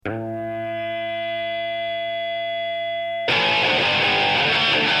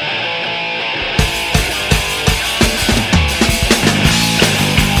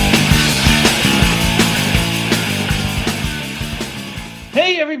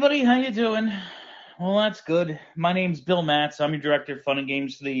everybody, how you doing? Well, that's good. My name's Bill Matz. I'm your director of fun and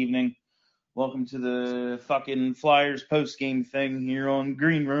games for the evening. Welcome to the fucking Flyers post-game thing here on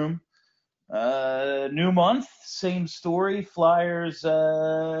Green Room. New month, same story. Flyers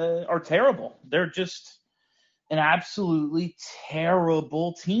are terrible. They're just an absolutely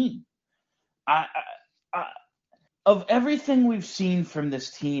terrible team. Of everything we've seen from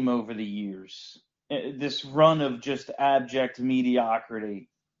this team over the years, this run of just abject mediocrity,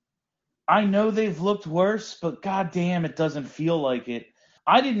 I know they've looked worse, but goddamn, it doesn't feel like it.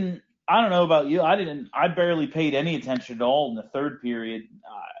 I don't know about you. I barely paid any attention at all in the third period.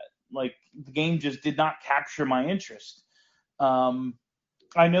 The game just did not capture my interest.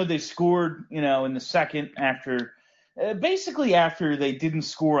 I know they scored, in the second after they didn't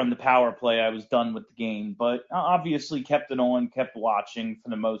score on the power play. I was done with the game, but obviously kept it on, kept watching for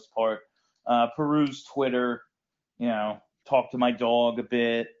the most part. Perused Twitter, talk to my dog a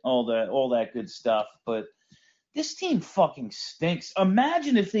bit, all that good stuff. But this team fucking stinks.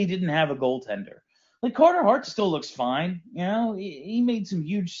 Imagine if they didn't have a goaltender. Like, Carter Hart still looks fine. He made some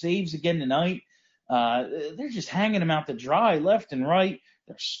huge saves again tonight. They're just hanging him out to dry left and right.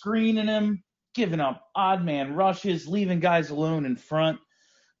 They're screening him, giving up odd man rushes, leaving guys alone in front.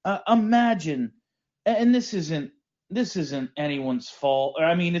 Imagine, and this isn't anyone's fault.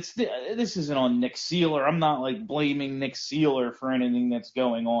 This isn't on Nick Seeler. I'm not blaming Nick Seeler for anything that's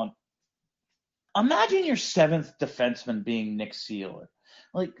going on. Imagine your seventh defenseman being Nick Seeler.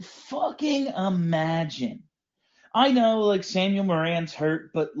 Fucking imagine. I know, Samuel Morin's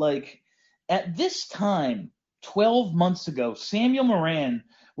hurt, but at this time, 12 months ago, Samuel Morin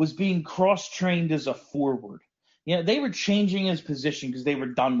was being cross-trained as a forward. They were changing his position because they were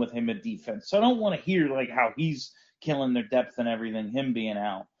done with him at defense. So I don't want to hear how he's killing their depth and everything, him being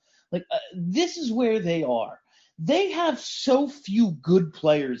out. This is where they are. They have so few good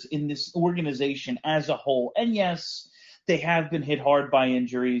players in this organization as a whole. And yes, they have been hit hard by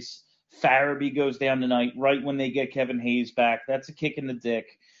injuries. Farabee goes down tonight right when they get Kevin Hayes back. That's a kick in the dick.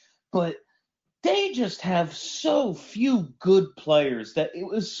 But they just have so few good players that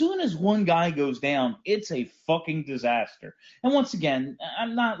as soon as one guy goes down, it's a fucking disaster. And once again,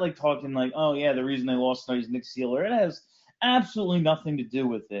 I'm not talking oh yeah, the reason they lost tonight is Nick Seeler. It has absolutely nothing to do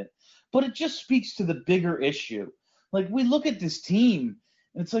with it. But it just speaks to the bigger issue. We look at this team,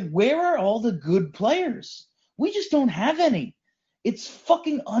 and it's where are all the good players? We just don't have any. It's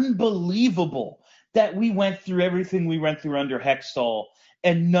fucking unbelievable that we went through everything we went through under Hextall,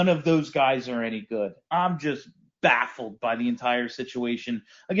 and none of those guys are any good. I'm just baffled by the entire situation.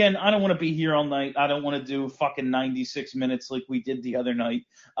 Again, I don't want to be here all night. I don't want to do fucking 96 minutes like we did the other night.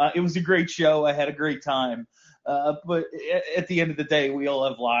 It was a great show. I had a great time. But at the end of the day, we all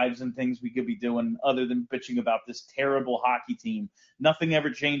have lives and things we could be doing other than bitching about this terrible hockey team. Nothing ever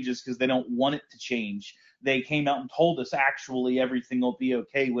changes because they don't want it to change. They came out and told us actually everything will be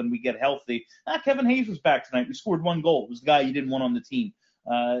okay when we get healthy. Kevin Hayes was back tonight. We scored one goal. It was the guy you didn't want on the team.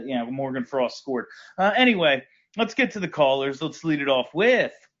 Morgan Frost scored. Anyway, let's get to the callers. Let's lead it off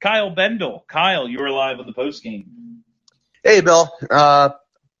with Kyle Bendel. Kyle, you're live on the postgame. Hey, Bill.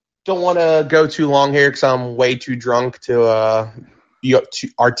 Don't want to go too long here because I'm way too drunk to be too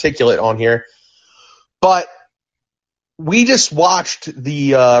articulate on here. But we just watched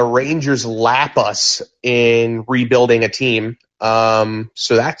the Rangers lap us in rebuilding a team. So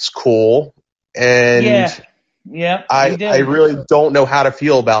that's cool. And yeah, I really don't know how to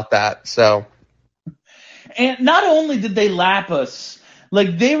feel about that. So, and not only did they lap us,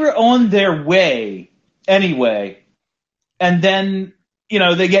 they were on their way anyway, and then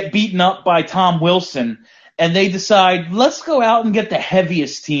they get beaten up by Tom Wilson, and they decide, let's go out and get the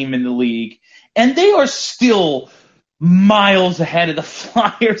heaviest team in the league. And they are still miles ahead of the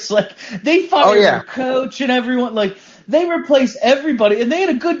Flyers. They fired their coach and everyone. They replaced everybody, and they had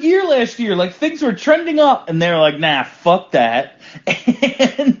a good year last year. Things were trending up, and they were nah, fuck that.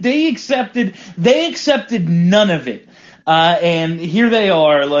 And they accepted none of it. And here they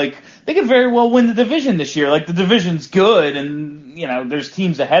are, they could very well win the division this year. The division's good, and, there's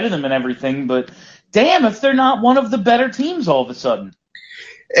teams ahead of them and everything, but damn if they're not one of the better teams all of a sudden.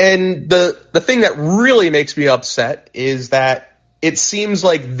 And the thing that really makes me upset is that it seems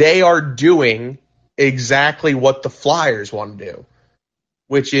like they are doing exactly what the Flyers want to do,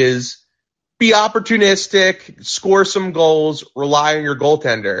 which is be opportunistic, score some goals, rely on your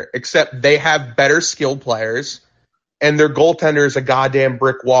goaltender, except they have better skilled players. And their goaltender is a goddamn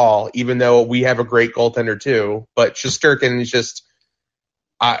brick wall, even though we have a great goaltender too. But Shesterkin is just,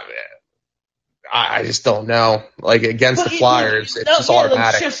 I just don't know. Like against the Flyers, it's just like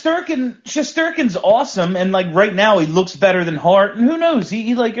automatic. Shesterkin's awesome, and like right now he looks better than Hart, and who knows?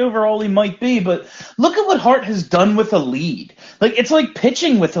 He like overall he might be, but look at what Hart has done with a lead. Like it's like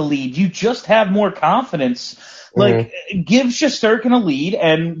pitching with a lead. You just have more confidence. Like give Shesterkin a lead,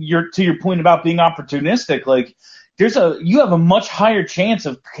 and to your point about being opportunistic. Like you have a much higher chance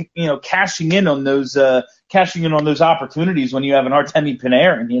of cashing in on those opportunities when you have an Artemi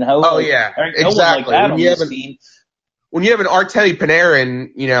Panarin. Oh yeah, exactly. When you have an Artemi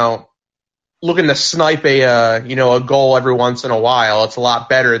Panarin, looking to snipe a goal every once in a while, it's a lot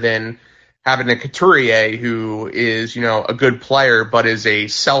better than having a Couturier who is, a good player but is a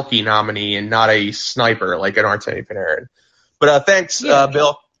Selke nominee and not a sniper like an Artemi Panarin. But thanks,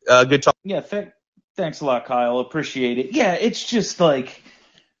 Bill. Good talk. Yeah, thanks a lot, Kyle. Appreciate it. Yeah, it's just like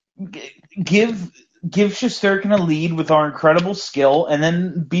give Shesterkin a lead with our incredible skill and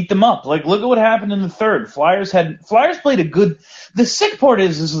then beat them up. Like, look at what happened in the third. Flyers played a good – the sick part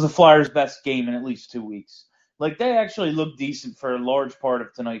is this is the Flyers' best game in at least 2 weeks. Like, they actually looked decent for a large part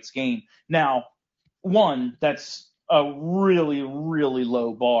of tonight's game. Now, one, that's a really, really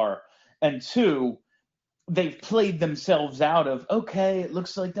low bar. And two, they've played themselves out of, okay, it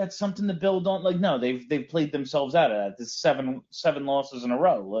looks like that's something to build on. Like, no, they've played themselves out of that. This seven losses in a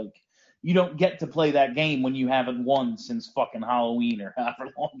row. Like, you don't get to play that game when you haven't won since fucking Halloween or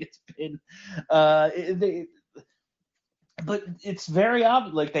however long it's been. But it's very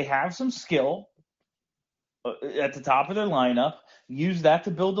obvious. Like, they have some skill at the top of their lineup. Use that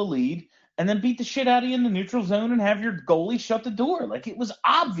to build a lead. And then beat the shit out of you in the neutral zone and have your goalie shut the door. Like, it was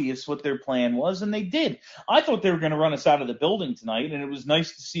obvious what their plan was, and they did. I thought they were going to run us out of the building tonight, and it was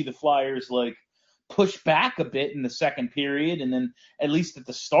nice to see the Flyers, like, push back a bit in the second period and then at least at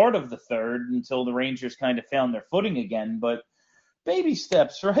the start of the third until the Rangers kind of found their footing again. But baby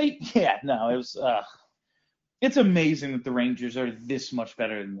steps, right? Yeah, no, it was it's amazing that the Rangers are this much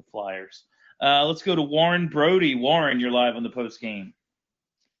better than the Flyers. Let's go to Warren Brody. Warren, you're live on the post game.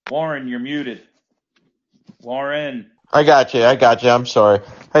 Warren, you're muted. Warren. I got you. I'm sorry.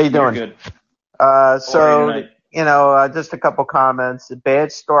 How you doing? You're good. Just a couple comments. A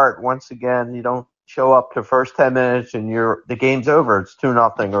bad start once again. You don't show up the first 10 minutes and the game's over. It's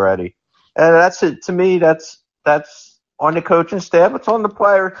 2-0 already. And that's it. To me, that's on the coaching staff. It's on the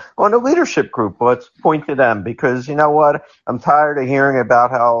player, on the leadership group. Let's point to them because you know what? I'm tired of hearing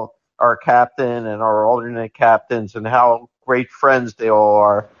about how our captain and our alternate captains and how great friends they all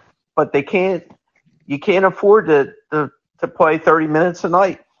are. But you can't afford to play 30 minutes a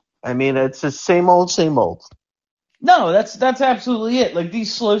night. I mean, it's the same old. No, that's absolutely it. Like,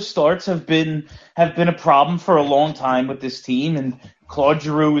 these slow starts have been a problem for a long time with this team, and Claude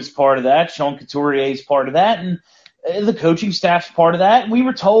Giroux is part of that. Sean Couturier is part of that, and the coaching staff's part of that. And we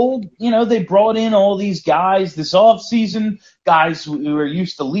were told, they brought in all these guys this offseason, guys who are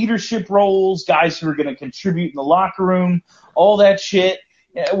used to leadership roles, guys who are going to contribute in the locker room, all that shit.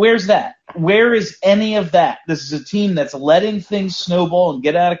 Where's that? Where is any of that? This is a team that's letting things snowball and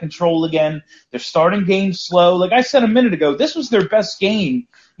get out of control again. They're starting games slow. Like I said a minute ago, this was their best game,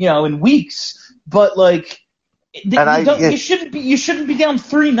 in weeks. But like, you shouldn't be down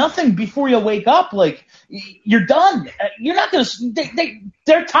 3-0 before you wake up. Like, you're done. You're not going to.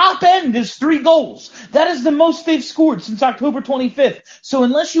 Their top end is 3 goals. That is the most they've scored since October 25th. So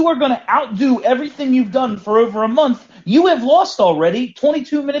unless you are going to outdo everything you've done for over a month, you have lost already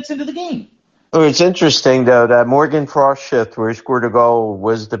 22 minutes into the game. Oh, it's interesting, though, that Morgan Frost shift where he scored a goal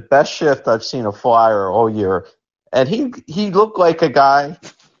was the best shift I've seen a Flyer all year. And he looked like a guy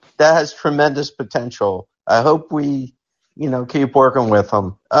that has tremendous potential. I hope we, keep working with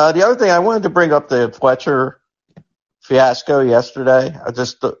him. The other thing, I wanted to bring up the Fletcher fiasco yesterday.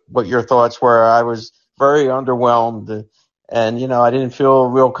 Just what your thoughts were. I was very underwhelmed, and, I didn't feel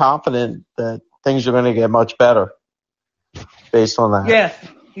real confident that things are going to get much better based on that.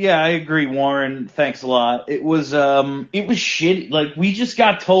 Yeah, I agree, Warren. Thanks a lot. It was shitty. Like, we just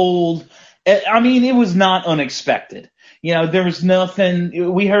got told. I mean, it was not unexpected. There was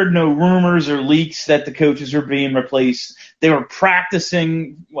nothing. We heard no rumors or leaks that the coaches were being replaced. They were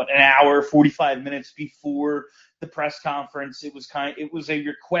practicing an hour, 45 minutes before the press conference. It was a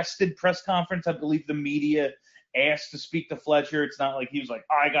requested press conference. I believe the media asked to speak to Fletcher. It's not like he was like,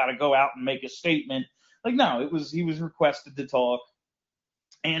 I got to go out and make a statement. Like, no, he was requested to talk.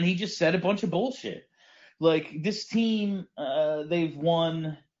 And he just said a bunch of bullshit. Like, this team, they've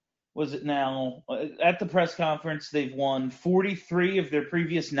won, at the press conference, they've won 43 of their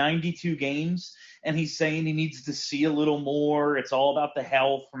previous 92 games. And he's saying he needs to see a little more. It's all about the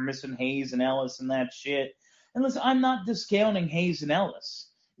health from missing Hayes and Ellis and that shit. And listen, I'm not discounting Hayes and Ellis.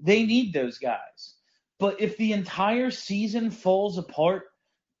 They need those guys. But if the entire season falls apart,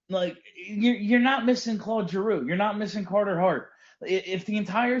 like you're not missing Claude Giroux, you're not missing Carter Hart. If the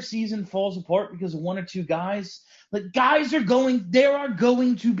entire season falls apart because of one or two guys, like there are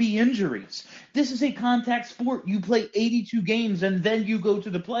going to be injuries. This is a contact sport. You play 82 games and then you go to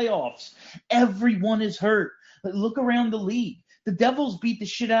the playoffs. Everyone is hurt. Look around the league. The Devils beat the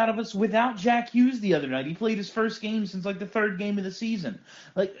shit out of us without Jack Hughes the other night. He played his first game since like the third game of the season.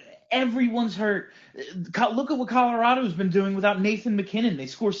 Like, everyone's hurt. Look at what Colorado's been doing without Nathan McKinnon. They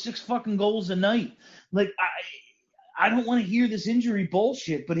score 6 fucking goals a night. Like, I don't want to hear this injury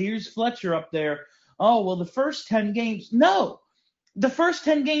bullshit, but here's Fletcher up there. Oh, well, the first 10 games. No, the first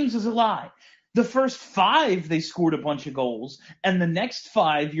 10 games is a lie. The first 5, they scored a bunch of goals, and the next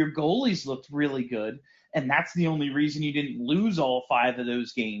 5, your goalies looked really good. And that's the only reason you didn't lose all 5 of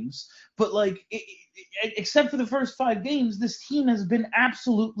those games. But, like, except for the first 5 games, this team has been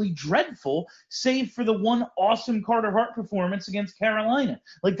absolutely dreadful, save for the one awesome Carter Hart performance against Carolina.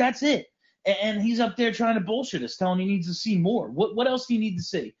 Like, that's it. And he's up there trying to bullshit us, telling he needs to see more. What else do you need to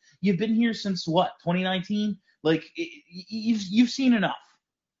see? You've been here since, what, 2019? Like, you've seen enough.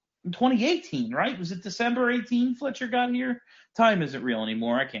 In 2018, right? Was it December 18 Fletcher got here? Time isn't real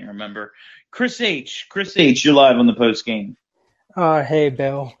anymore. I can't remember. Chris H, you're live on the post game. Hey,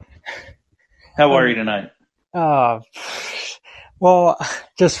 Bill. How are you tonight? Well,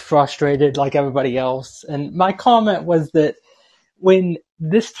 just frustrated like everybody else. And my comment was that when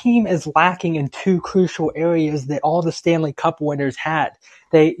this team is lacking in 2 crucial areas that all the Stanley Cup winners had,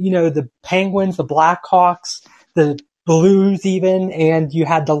 the Penguins, the Blackhawks, the Blues even, and you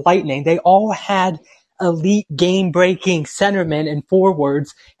had the Lightning, they all had elite game-breaking centermen and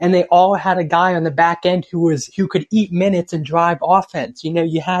forwards, and they all had a guy on the back end who could eat minutes and drive offense.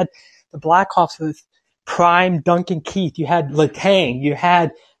 You had the Blackhawks with prime Duncan Keith, you had Letang, you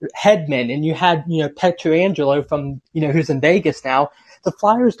had Hedman, and you had Pietrangelo from who's in Vegas now. The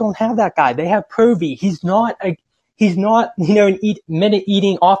Flyers don't have that guy. They have Provy. He's not an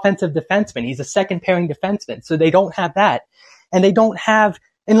minute-eating offensive defenseman. He's a second-pairing defenseman, so they don't have that, and they don't have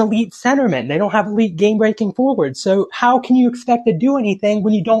an elite centerman. They don't have elite game-breaking forwards. So how can you expect to do anything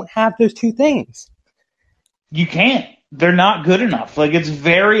when you don't have those 2 things? You can't. They're not good enough. Like, it's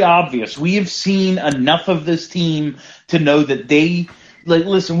very obvious. We have seen enough of this team to know that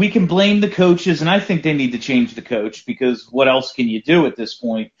listen, we can blame the coaches, and I think they need to change the coach because what else can you do at this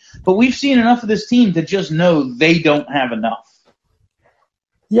point? But we've seen enough of this team to just know they don't have enough.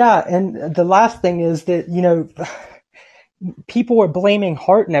 Yeah, and the last thing is that, people are blaming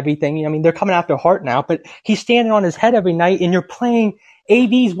Hart and everything. I mean, they're coming after Hart now, but he's standing on his head every night, and you're playing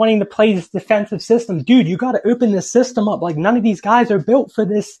AV's wanting to play this defensive system. Dude, you got to open this system up. Like, none of these guys are built for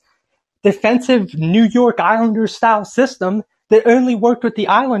this defensive New York Islanders style system that only worked with the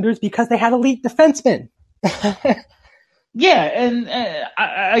Islanders because they had elite defensemen. Yeah, and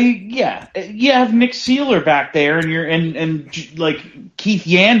you have Nick Seeler back there, and you're like Keith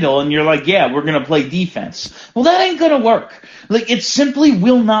Yandel, and you're like, yeah, we're gonna play defense. Well, that ain't gonna work. Like, it simply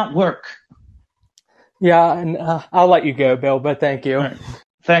will not work. Yeah, and I'll let you go, Bill, but thank you. Right.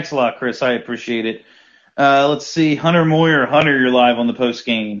 Thanks a lot, Chris. I appreciate it. Let's see, Hunter Moyer. Hunter, you're live on the post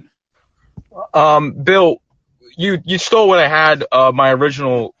game. Bill, you stole what I had, my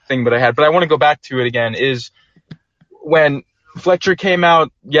original thing that I had, but I want to go back to it again. Is when Fletcher came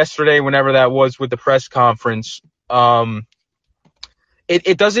out yesterday, whenever that was, with the press conference,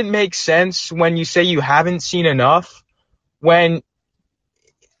 it doesn't make sense when you say you haven't seen enough. When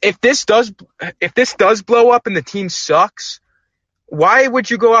if this does blow up and the team sucks, why would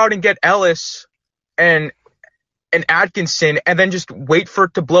you go out and get Ellis and Atkinson and then just wait for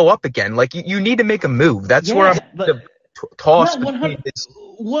it to blow up again? Like, you need to make a move. That's where I'm tossed.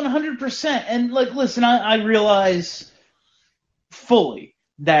 100%. And, like, listen, I realize fully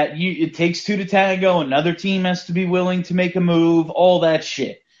that it takes 2 to tango. Another team has to be willing to make a move, all that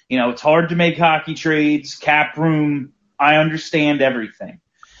shit. It's hard to make hockey trades, cap room. I understand everything.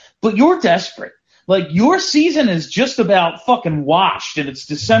 But you're desperate. Like, your season is just about fucking washed, and it's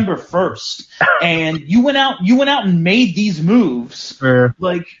December 1st, and you went out and made these moves. Yeah.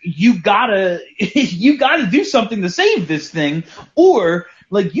 Like, you gotta do something to save this thing, or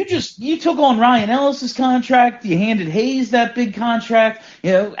like you took on Ryan Ellis's contract, you handed Hayes that big contract.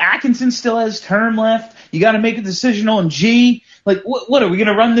 Atkinson still has term left. You got to make a decision on G. Like, what are we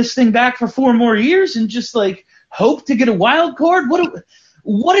gonna run this thing back for 4 more years and just like hope to get a wild card?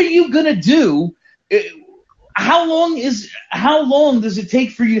 What are you gonna do? How long does it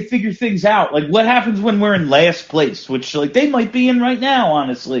take for you to figure things out? Like, what happens when we're in last place, which, like, they might be in right now,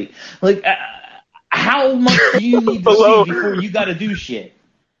 honestly. Like, how much do you need to see before you got to do shit?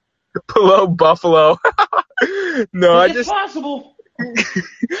 below Buffalo. No, I It's just possible.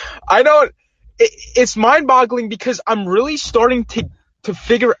 I don't. It's mind-boggling because I'm really starting to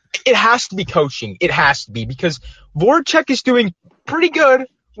figure it has to be coaching. It has to be because Voracek is doing pretty good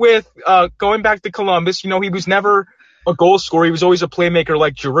with going back to Columbus. He was never a goal scorer. He was always a playmaker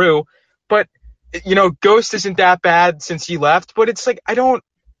like Giroux. But Ghost isn't that bad since he left. But it's like I don't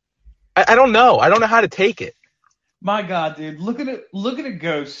know. I don't know how to take it. My God, dude, look at it. Look at a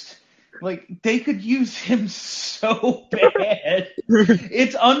Ghost. Like, they could use him so bad.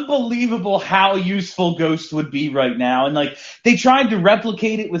 It's unbelievable how useful Ghost would be right now. And, like, they tried to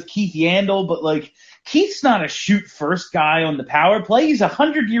replicate it with Keith Yandle, but, like, Keith's not a shoot first guy on the power play. He's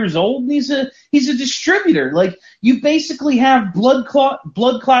 100 years old, and he's a distributor. Like, you basically have blood clot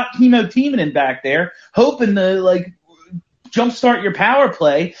Hemo Timonen back there, hoping to, like, jumpstart your power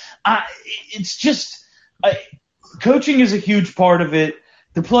play. It's just coaching is a huge part of it.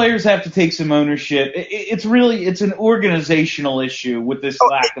 The players have to take some ownership. It's an organizational issue with this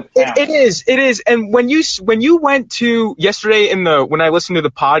lack of talent. It is. And when you went to yesterday when I listened to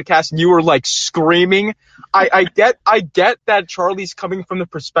the podcast and you were like screaming, I get that Charlie's coming from the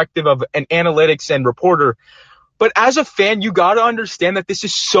perspective of an analytics and reporter, but as a fan, you got to understand that this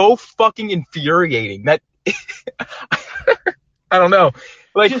is so fucking infuriating that I don't know.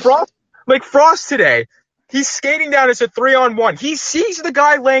 Frost today. He's skating down as a 3-on-1. He sees the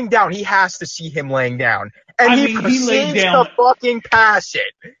guy laying down. He has to see him laying down. And he proceeds to fucking pass it.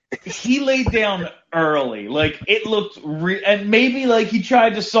 He laid down early. Like, it looked and maybe like he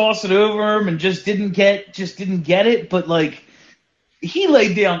tried to sauce it over him and just didn't get it, but like he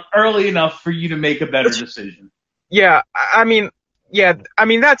laid down early enough for you to make a better decision. Yeah, I mean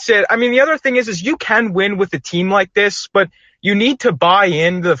that's it. I mean, the other thing is you can win with a team like this, but you need to buy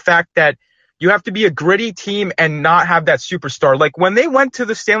into the fact that you have to be a gritty team and not have that superstar. Like when they went to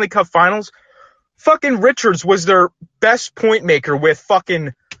the Stanley Cup Finals, fucking Richards was their best point maker with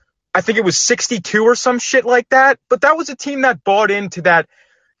fucking, I think it was 62 or some shit like that. But that was a team that bought into that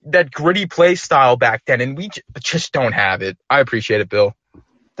gritty play style back then, and we just don't have it. I appreciate it, Bill.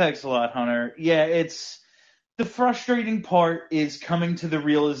 Thanks a lot, Hunter. Yeah, it's the frustrating part is coming to the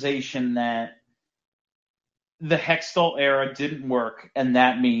realization that the Hextall era didn't work, and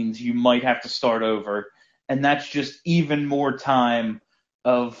that means you might have to start over. And that's just even more time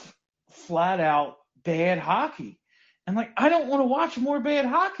of flat-out bad hockey. And, like, I don't want to watch more bad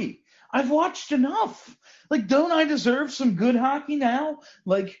hockey. I've watched enough. Like, don't I deserve some good hockey now?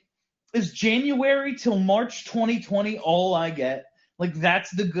 Like, is January till March 2020 all I get? Like,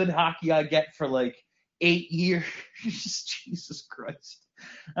 that's the good hockey I get for, like, 8 years? Jesus Christ.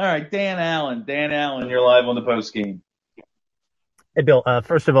 All right, Dan Allen, you're live on the post game. Hey, Bill.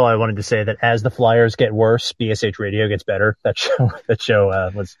 First of all, I wanted to say that as the Flyers get worse, BSH Radio gets better. That show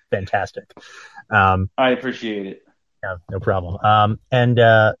was fantastic. I appreciate it. Yeah, no problem. I'm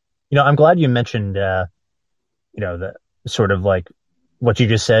glad you mentioned, the sort of like what you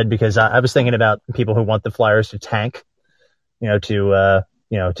just said, because I was thinking about people who want the Flyers to tank, to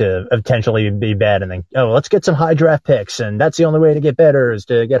potentially be bad and then, let's get some high draft picks. And that's the only way to get better is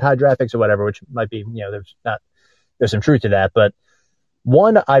to get high draft picks or whatever, which might be, there's some truth to that. But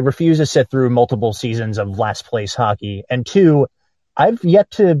one, I refuse to sit through multiple seasons of last place hockey. And two, I've yet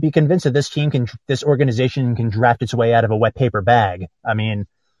to be convinced that this organization can draft its way out of a wet paper bag. I mean,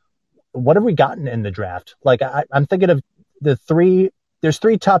 what have we gotten in the draft? Like, I'm thinking of there's three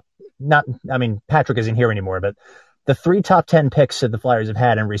top, Patrick isn't here anymore, but the 3 top 10 picks that the Flyers have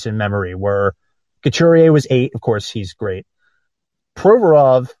had in recent memory were Couturier was 8. Of course, he's great.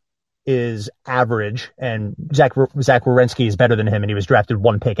 Provorov is average, and Zach Werenski is better than him, and he was drafted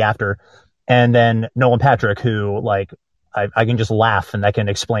 1 pick after. And then Nolan Patrick, who, like, I can just laugh, and that can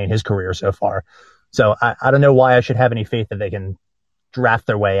explain his career so far. So I don't know why I should have any faith that they can draft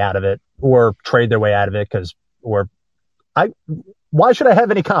their way out of it or trade their way out of it, why should I have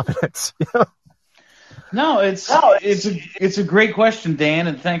any confidence? No, it's a great question, Dan,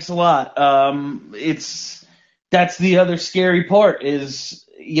 and thanks a lot. That's the other scary part is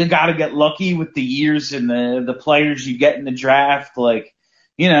you got to get lucky with the years and the players you get in the draft. Like,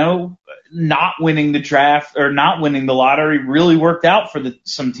 not winning the draft or not winning the lottery really worked out for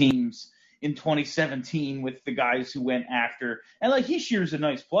some teams in 2017 with the guys who went after. And like Hischier's a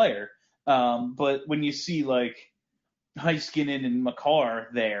nice player, but when you see like Heiskanen and Makar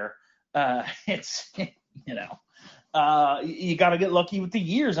there, it's. You got to get lucky with the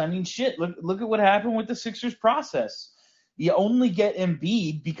years. I mean, shit, look at what happened with the Sixers process. You only get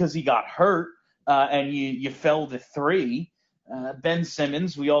Embiid because he got hurt, and you fell to 3. Ben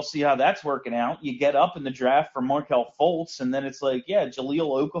Simmons, we all see how that's working out. You get up in the draft for Markelle Fultz, and then it's like, yeah,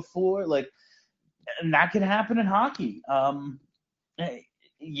 Jahlil Okafor, like, and that can happen in hockey.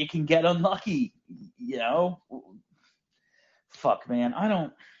 You can get unlucky, you know. Fuck, man,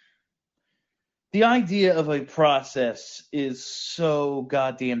 the idea of a process is so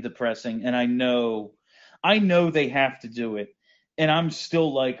goddamn depressing, and I know they have to do it. And I'm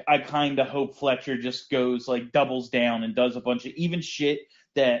still like, I kind of hope Fletcher just goes, like, doubles down and does a bunch of even shit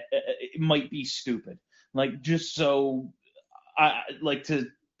that it might be stupid. Like, just so I like to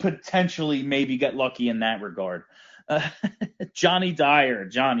potentially maybe get lucky in that regard. Johnny Dyer.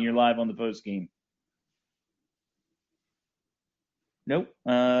 Johnny, you're live on the post game. Nope.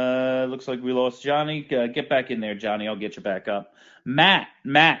 Looks like we lost Johnny. Get back in there, Johnny. I'll get you back up. Matt,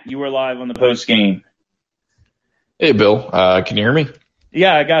 you were live on the post game. Hey, Bill. Can you hear me?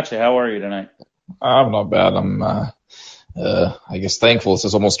 Yeah, I got you. How are you tonight? I'm not bad. I'm, I guess, thankful. This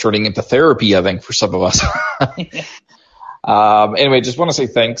is almost turning into therapy, I think, for some of us. Anyway, just want to say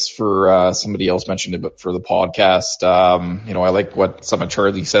thanks for somebody else mentioned it, but for the podcast. I like what some of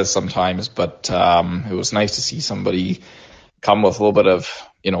Charlie says sometimes, but it was nice to see somebody come with a little bit of,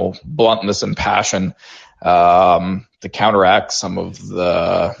 bluntness and passion to counteract some of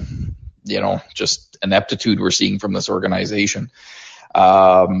the, just ineptitude we're seeing from this organization.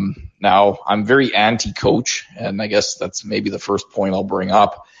 Now, I'm very anti-coach, and I guess that's maybe the first point I'll bring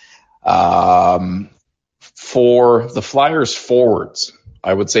up. For the Flyers forwards,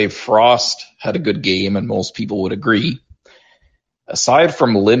 I would say Frost had a good game, and most people would agree. Aside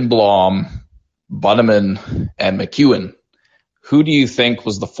from Lindblom, Bunnaman, and McEwen, who do you think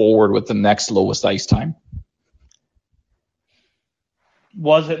was the forward with the next lowest ice time?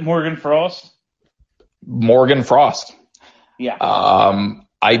 Was it Morgan Frost? Morgan Frost. Yeah.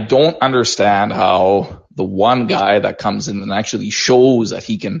 I don't understand how the one guy that comes in and actually shows that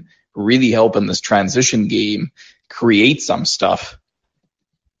he can really help in this transition game, create some stuff,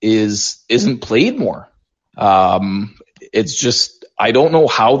 isn't played more. It's just, I don't know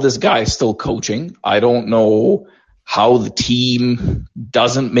how this guy is still coaching. I don't know how the team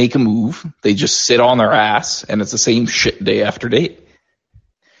doesn't make a move. They just sit on their ass, and it's the same shit day after day.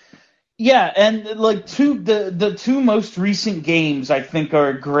 Yeah, and like the two most recent games, I think,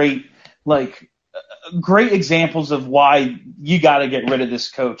 are great examples of why you got to get rid of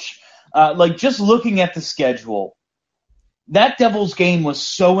this coach. Just looking at the schedule, that Devils game was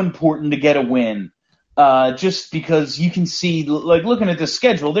so important to get a win. Just because you can see, like, looking at the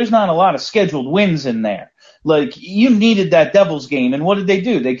schedule, there's not a lot of scheduled wins in there. Like, you needed that Devils game, and what did they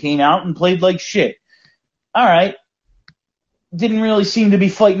do? They came out and played like shit. All right. Didn't really seem to be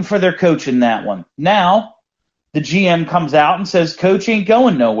fighting for their coach in that one. Now, the GM comes out and says, coach ain't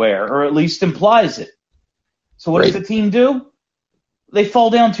going nowhere, or at least implies it. So what does the team do? They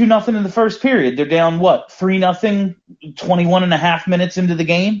fall down 2-0 in the first period. They're down, 3-0, 21 and a half minutes into the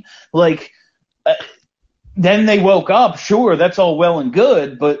game? Then they woke up. Sure, that's all well and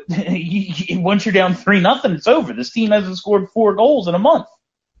good, but once you're down 3-0, it's over. This team hasn't scored 4 goals in a month.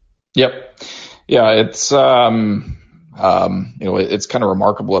 Yep. Yeah, it's it's kind of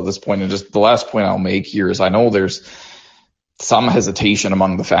remarkable at this point. And just the last point I'll make here is I know there's some hesitation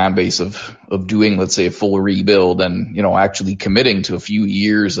among the fan base of doing, let's say, a full rebuild and, actually committing to a few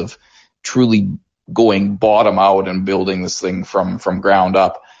years of truly going bottom out and building this thing from ground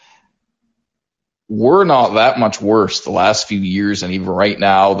up. We're not that much worse the last few years and even right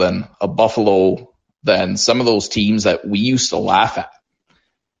now than a Buffalo, than some of those teams that we used to laugh at.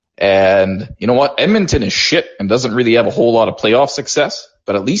 And you know what? Edmonton is shit and doesn't really have a whole lot of playoff success,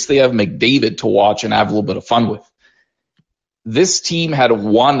 but at least they have McDavid to watch and have a little bit of fun with. This team had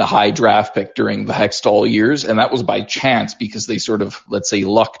one high draft pick during the Hextall years, and that was by chance because they sort of, let's say,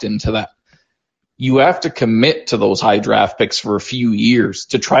 lucked into that. You have to commit to those high draft picks for a few years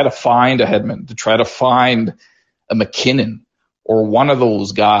to try to find a Hedman, to try to find a McKinnon or one of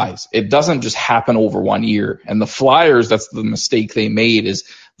those guys. It doesn't just happen over 1 year. And the Flyers, that's the mistake they made, is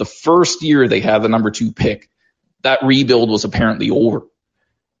the first year they had the number 2 pick, that rebuild was apparently over.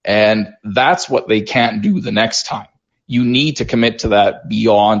 And that's what they can't do the next time. You need to commit to that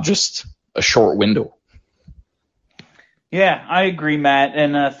beyond just a short window. Yeah, I agree, Matt,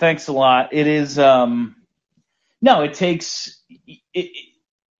 and thanks a lot. It is it takes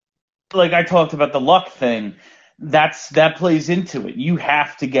like I talked about the luck thing. That plays into it. You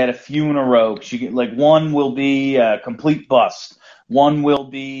have to get a few in a row. You get, one will be a complete bust. One will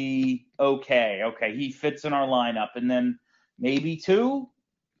be okay, he fits in our lineup, and then maybe 2.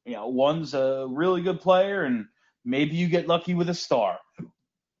 One's a really good player, and maybe you get lucky with a star.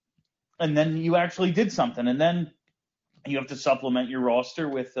 And then you actually did something, and then You have to supplement your roster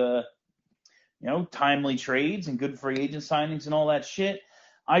with, timely trades and good free agent signings and all that shit.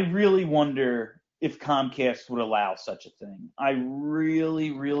 I really wonder if Comcast would allow such a thing. I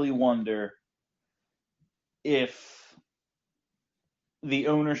really, really wonder if the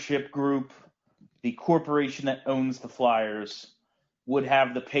ownership group, the corporation that owns the Flyers, would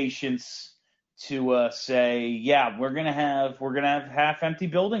have the patience to say, yeah, we're gonna have half-empty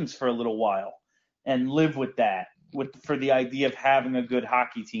buildings for a little while and live with that, for the idea of having a good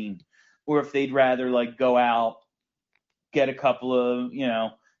hockey team, or if they'd rather like go out, get a couple of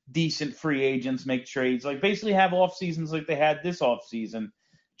decent free agents, make trades, like basically have off seasons like they had this off season,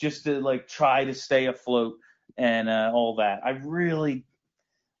 just to like try to stay afloat and all that. I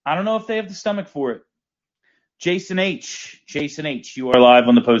don't know if they have the stomach for it. Jason H, you are live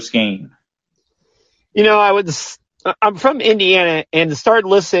on the post game. I'm from Indiana and started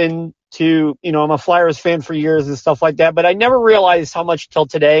listening to, I'm a Flyers fan for years and stuff like that, but I never realized how much till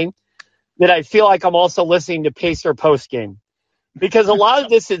today that I feel like I'm also listening to Pacer post game, because a lot of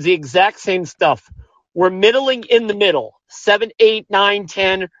this is the exact same stuff. We're middling in the middle, 7, 8, 9,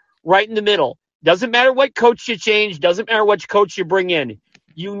 10, right in the middle. Doesn't matter what coach you change. Doesn't matter which coach you bring in.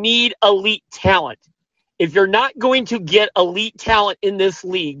 You need elite talent. If you're not going to get elite talent in this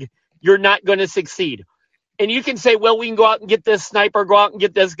league, you're not going to succeed. And you can say, well, we can go out and get this sniper, go out and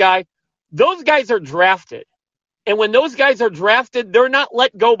get this guy. Those guys are drafted. And when those guys are drafted, they're not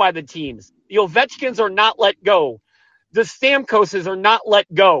let go by the teams. The Ovechkins are not let go. The Stamkoses are not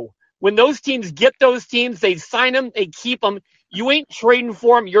let go. When those teams get those teams, they sign them, they keep them. You ain't trading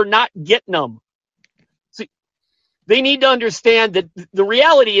for them. You're not getting them. So they need to understand that the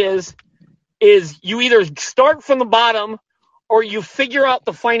reality is you either start from the bottom or you figure out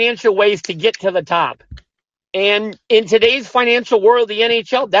the financial ways to get to the top. And in today's financial world, the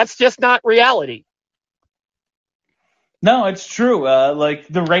NHL, that's just not reality. No, it's true. Like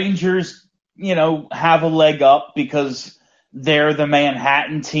the Rangers, have a leg up because they're the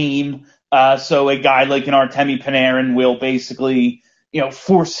Manhattan team. So a guy like an Artemi Panarin will basically,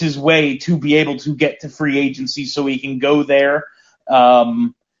 force his way to be able to get to free agency so he can go there.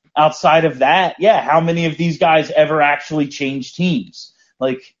 Outside of that, how many of these guys ever actually change teams?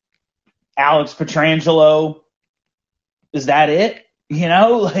 Like Alex Pietrangelo, is that it?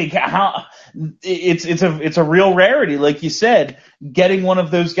 How it's a real rarity. Like you said, getting one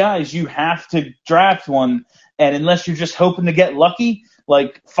of those guys, you have to draft one. And unless you're just hoping to get lucky,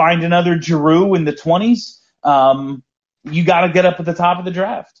 like find another Giroux in the 20s, you got to get up at the top of the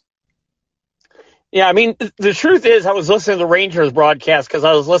draft. Yeah, I mean, the truth is, I was listening to the Rangers broadcast because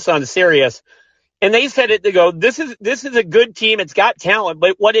I was listening on Sirius, and they said it. They go, "This is a good team. It's got talent,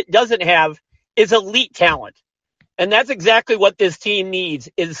 but what it doesn't have is elite talent." And that's exactly what this team needs,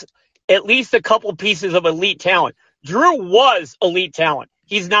 is at least a couple pieces of elite talent. Drew was elite talent.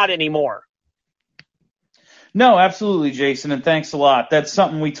 He's not anymore. No, absolutely, Jason, and thanks a lot. That's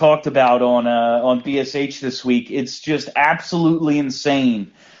something we talked about on BSH this week. It's just absolutely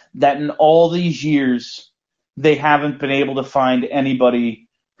insane that in all these years they haven't been able to find anybody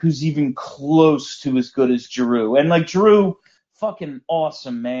who's even close to as good as Giroux. And like Giroux, fucking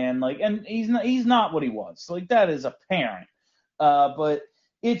awesome, man. Like, and he's not what he was. Like, that is apparent. But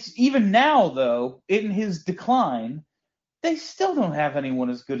it's even now, though, in his decline, they still don't have anyone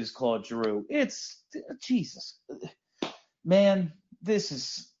as good as Claude Giroux. It's Jesus, man. This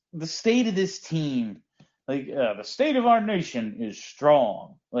is the state of this team. Like, the state of our nation is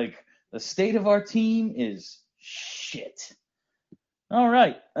strong. Like, the state of our team is shit. All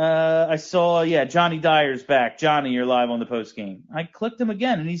right. I saw, Johnny Dyer's back. Johnny, you're live on the post game. I clicked him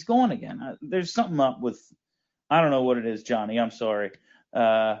again, and he's gone again. There's something up with, I don't know what it is, Johnny. I'm sorry.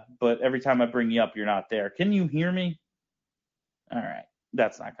 But every time I bring you up, you're not there. Can you hear me? All right.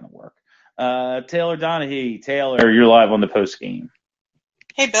 That's not going to work. Taylor Donahue. Taylor, you're live on the post game.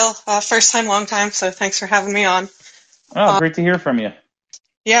 Hey, Bill. First time, long time, so thanks for having me on. Oh, great to hear from you.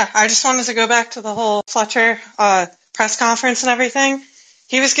 Yeah, I just wanted to go back to the whole Fletcher press conference and everything.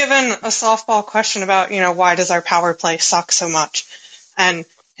 He was given a softball question about, why does our power play suck so much? And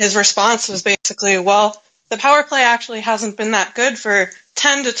his response was basically, well, the power play actually hasn't been that good for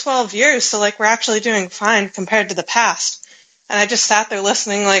 10 to 12 years, so, we're actually doing fine compared to the past. And I just sat there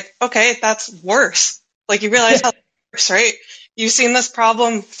listening like, okay, that's worse. You realize how it's worse, right? You've seen this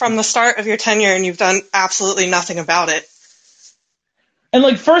problem from the start of your tenure, and you've done absolutely nothing about it.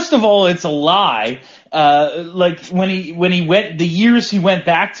 And, first of all, it's a lie. Like when he went, the years he went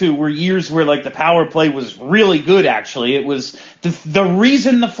back to were years where like the power play was really good. Actually, it was the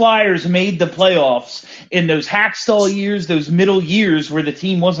reason the Flyers made the playoffs in those Hackstall years, those middle years where the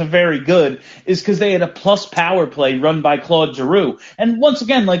team wasn't very good, is because they had a plus power play run by Claude Giroux. And once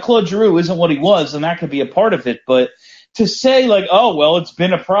again, like Claude Giroux isn't what he was, and that could be a part of it, but. To say like, oh, well, it's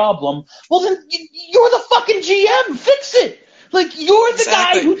been a problem. Well, then you're the fucking GM. Fix it. Like, you're the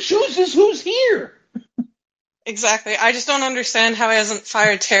guy who chooses who's here. Exactly. I just don't understand how he hasn't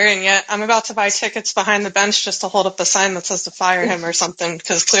fired Therrien yet. I'm about to buy tickets behind the bench just to hold up the sign that says to fire him or something,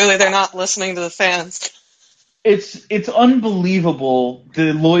 because clearly they're not listening to the fans. It's unbelievable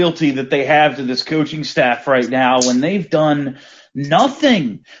the loyalty that they have to this coaching staff right now when they've done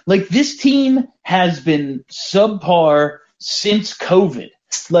nothing. Like, this team has been subpar since COVID.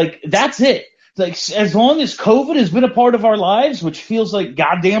 Like, that's it. Like, as long as COVID has been a part of our lives, which feels like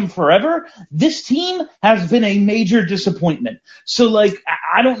goddamn forever, this team has been a major disappointment. So, like,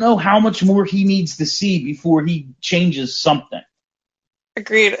 I don't know how much more he needs to see before he changes something.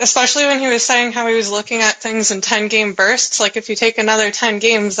 Agreed. Especially when he was saying how he was looking at things in 10-game bursts. Like, if you take another 10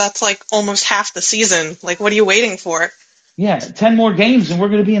 games, that's like almost half the season. Like, what are you waiting for? Yeah, 10 more games and we're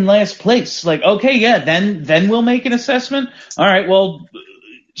going to be in last place. Like, okay, yeah, then we'll make an assessment. All right, well,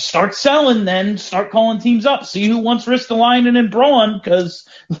 start selling then. Start calling teams up. See who wants Ristolainen and Braun, because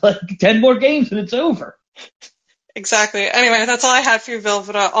like 10 more games and it's over. Exactly. Anyway, that's all I had for you, Bill.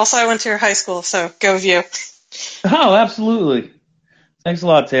 But also, I went to your high school, so go View. Oh, absolutely. Thanks a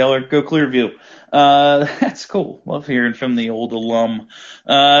lot, Taylor. Go Clearview. That's cool. Love hearing from the old alum.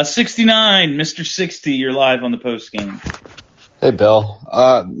 69, Mr. 60, you're live on the post game. Hey, Bill.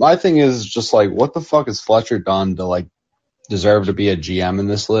 My thing is just like, what the fuck has Fletcher done to like deserve to be a GM in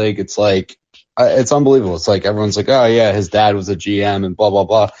this league? It's like, it's unbelievable. It's like everyone's like, oh yeah, his dad was a GM and blah blah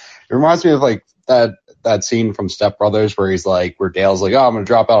blah. It reminds me of like that scene from Step Brothers where he's like, where Dale's like, oh, I'm gonna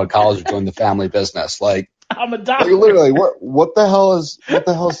drop out of college and join the family business. Like, I'm a doctor. Like, literally, what the hell has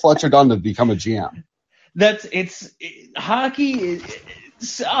Fletcher done to become a GM? Hockey.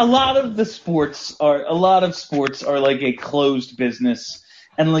 A lot of sports are like a closed business,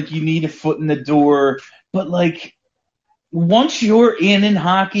 and like you need a foot in the door. But like once you're in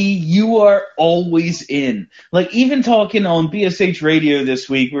hockey, you are always in. Like even talking on BSH radio this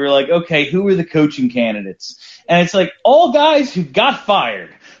week, we were like, okay, who are the coaching candidates? And it's like all guys who got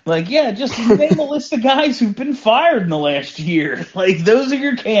fired. Like, yeah, just name a list of guys who've been fired in the last year. Like, those are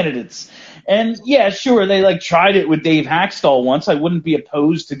your candidates. And, yeah, sure, they, like, tried it with Dave Hackstall once. I wouldn't be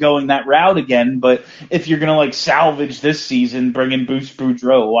opposed to going that route again. But if you're going to, like, salvage this season, bring in Bruce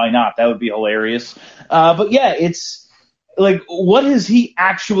Boudreau, why not? That would be hilarious. But, yeah, it's, like, what has he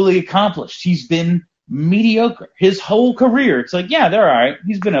actually accomplished? He's been mediocre his whole career. It's like, yeah, they're all right.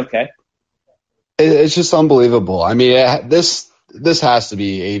 He's been okay. It's just unbelievable. I mean, this has to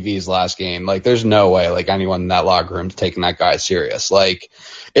be AV's last game. Like, there's no way, like, anyone in that locker room's taking that guy serious. Like,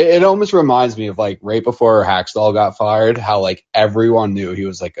 it almost reminds me of, like, right before Hackstall got fired, how, like, everyone knew he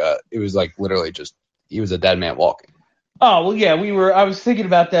was, like, literally just, he was a dead man walking. Oh, well, yeah, I was thinking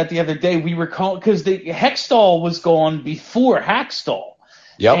about that the other day. We were calling, because Hextall was gone before Hackstall.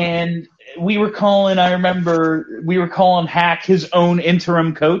 Yep. And we were calling Hack his own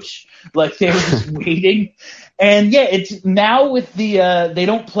interim coach. Like, they were just waiting. And yeah, it's now with the they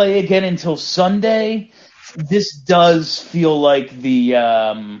don't play again until Sunday. This does feel like the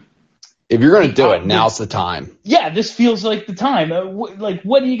if you're going to do it, now's the time. Yeah, this feels like the time. Like,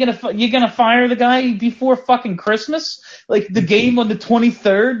 what are you gonna fire the guy before fucking Christmas? Like the game on the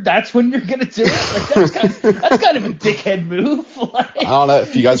 23rd, that's when you're gonna do it. Like that's kind of a dickhead move. Like, I don't know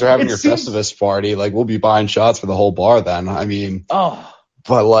if you guys are having your Festivus party. Like, we'll be buying shots for the whole bar then. I mean,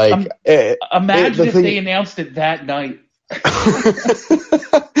 but like, imagine if they announced it that night.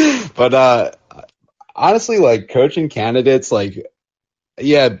 But honestly, like coaching candidates, like,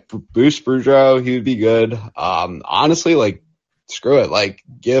 yeah, Bruce Boudreau, he would be good. Honestly, like, screw it. Like,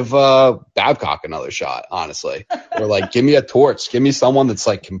 give Babcock another shot, honestly. Or, like, give me a Torts. Give me someone that's,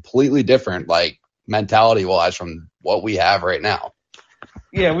 like, completely different, like, mentality-wise from what we have right now.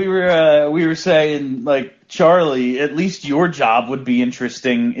 Yeah, we were saying, like, Charlie, at least your job would be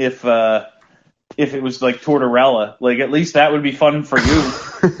interesting if it was like Tortorella. Like, at least that would be fun for you.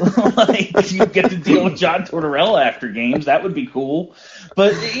 Like, you get to deal with John Tortorella after games. That would be cool.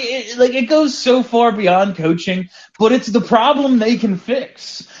 But it goes so far beyond coaching. But it's the problem they can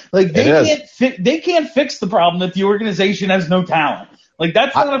fix. Like, they can't fix the problem that the organization has no talent. Like,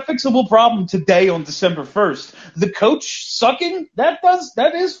 that's not a fixable problem today on December 1st. The coach sucking, that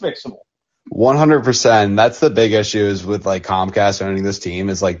is fixable. 100%. That's the big issue is with like Comcast owning this team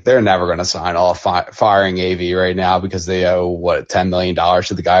is like they're never going to sign off firing AV right now because they owe $10 million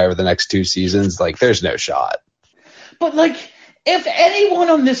to the guy over the next 2 seasons. Like there's no shot. But like, if anyone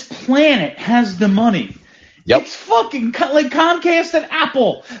on this planet has the money, it's fucking like Comcast and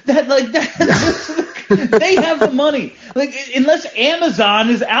Apple. That they have the money. Like unless Amazon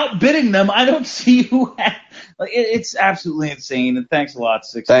is outbidding them, I don't see who. It's absolutely insane. And thanks a lot,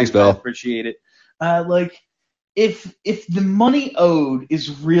 Six. Thanks, Bill. I appreciate it. If the money owed is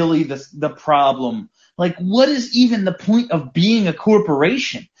really the problem, like what is even the point of being a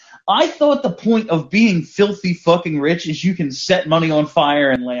corporation? I thought the point of being filthy fucking rich is you can set money on fire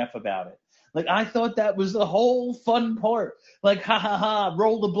and laugh about it. Like I thought that was the whole fun part. Like ha ha ha,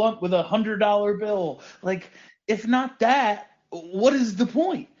 roll the blunt with $100 bill. Like if not that, what is the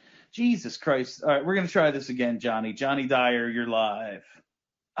point? Jesus Christ. All right, we're going to try this again, Johnny. Johnny Dyer, you're live.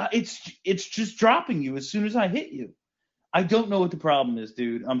 It's just dropping you as soon as I hit you. I don't know what the problem is,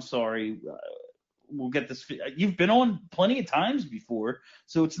 dude. I'm sorry. We'll get this. You've been on plenty of times before,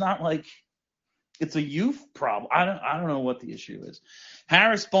 so it's not like it's a youth problem. I don't know what the issue is.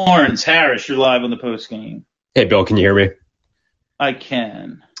 Harris Barnes. Harris, you're live on the post game. Hey, Bill, can you hear me? I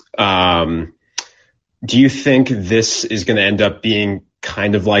can. Do you think this is going to end up being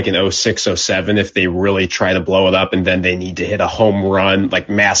kind of like an 06-07 if they really try to blow it up and then they need to hit a home run, like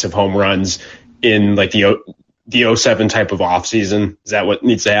massive home runs in like the 07 type of offseason? Is that what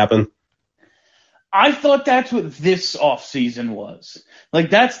needs to happen? I thought that's what this offseason was. Like,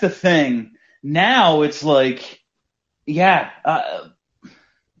 that's the thing. Now it's like,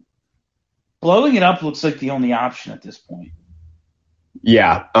 blowing it up looks like the only option at this point.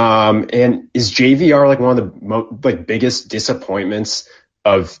 Yeah. And is JVR like one of the biggest disappointments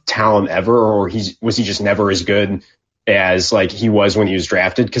of talent ever, or was he just never as good as like he was when he was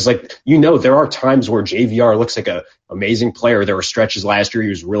drafted? Because there are times where JVR looks like an amazing player. There were stretches last year he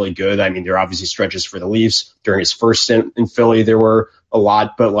was really good. I mean, there are obviously stretches for the Leafs during his first stint in Philly. There were a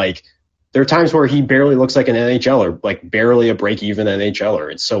lot, but like there are times where he barely looks like an NHLer, like barely a break-even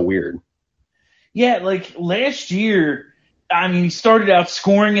NHLer. It's so weird. Yeah, like last year, I mean, he started out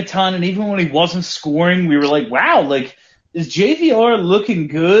scoring a ton, and even when he wasn't scoring, we were like, wow, like, is JVR looking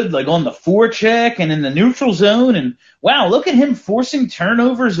good, like on the forecheck and in the neutral zone? And wow, look at him forcing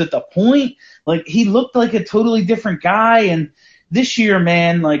turnovers at the point. Like, he looked like a totally different guy. And this year,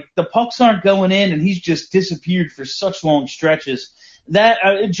 man, like, the pucks aren't going in, and he's just disappeared for such long stretches. That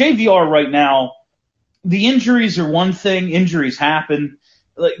JVR right now, the injuries are one thing. Injuries happen.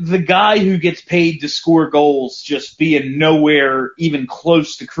 Like the guy who gets paid to score goals just being nowhere even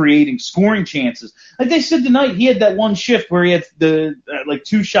close to creating scoring chances. Like they said tonight, he had that one shift where he had the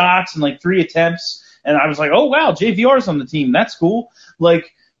 2 shots and like 3 attempts, and I was like, oh wow, JVR's on the team. That's cool.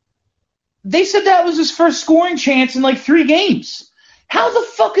 Like they said that was his first scoring chance in like 3 games. How the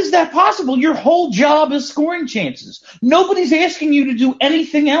fuck is that possible? Your whole job is scoring chances. Nobody's asking you to do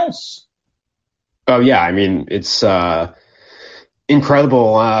anything else. Oh yeah, I mean it's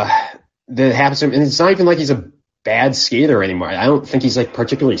incredible that it happens to him, and it's not even like he's a bad skater anymore. I don't think he's like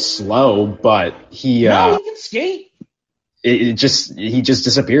particularly slow, but he can skate. He just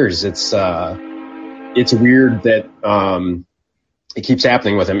disappears. It's weird that it keeps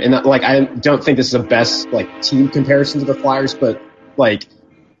happening with him, and like I don't think this is the best like team comparison to the Flyers, but like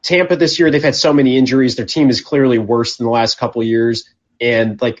Tampa this year, they've had so many injuries. Their team is clearly worse than the last couple of years.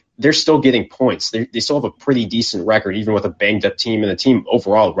 And like they're still getting points. They still have a pretty decent record, even with a banged up team. And the team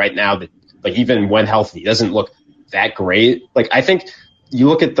overall right now, that like even when healthy, doesn't look that great. Like I think you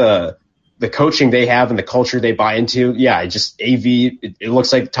look at the coaching they have and the culture they buy into. Yeah, just AV. It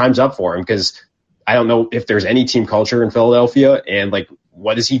looks like time's up for him because I don't know if there's any team culture in Philadelphia. And like,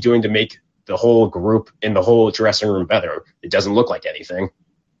 what is he doing to make the whole group and the whole dressing room better? It doesn't look like anything.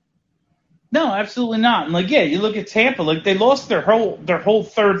 No, absolutely not. And like, yeah, you look at Tampa, like they lost their whole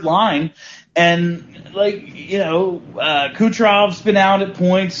third line, and like Kucherov's been out at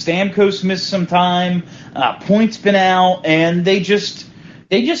points, Stamkos missed some time, Point's been out, and they just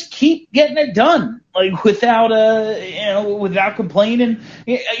keep getting it done, like without complaining.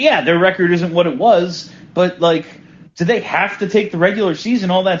 Yeah, their record isn't what it was, but like, do they have to take the regular season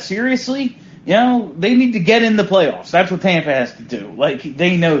all that seriously? They need to get in the playoffs. That's what Tampa has to do. Like,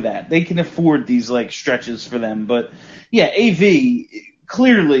 they know that. They can afford these, like, stretches for them. But, yeah, AV,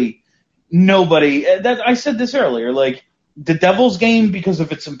 clearly nobody – I said this earlier. Like, the Devils game, because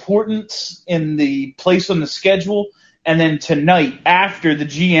of its importance in the place on the schedule, and then tonight after the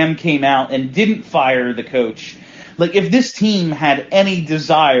GM came out and didn't fire the coach, like, if this team had any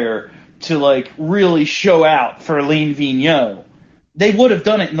desire to, like, really show out for Alain Vigneault, they would have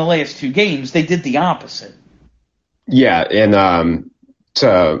done it in the last 2 games. They did the opposite. Yeah, and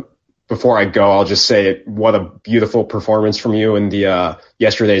before I go, I'll just say what a beautiful performance from you in the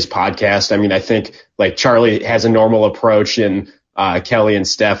yesterday's podcast. I mean, I think like Charlie has a normal approach, and Kelly and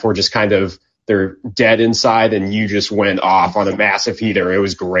Steph were just kind of they're dead inside, and you just went off on a massive heater. It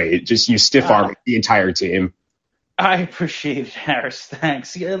was great. Just you stiff armed the entire team. I appreciate it, Harris.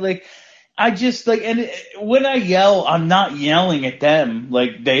 Thanks. Yeah, like I just like, and when I yell, I'm not yelling at them.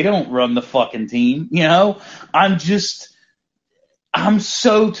 Like they don't run the fucking team, you know. I'm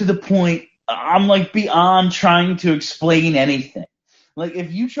so to the point. I'm like beyond trying to explain anything. Like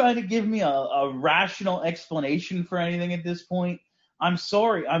if you try to give me a rational explanation for anything at this point, I'm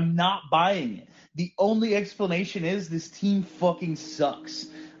sorry, I'm not buying it. The only explanation is this team fucking sucks.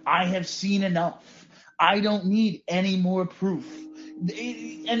 I have seen enough. I don't need any more proof.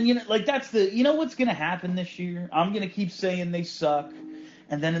 And you know, like that's you know what's gonna happen this year? I'm gonna keep saying they suck,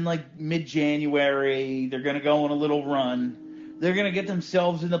 and then in like mid-January they're gonna go on a little run. They're gonna get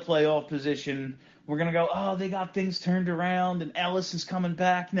themselves in the playoff position. We're gonna go, oh, they got things turned around, and Ellis is coming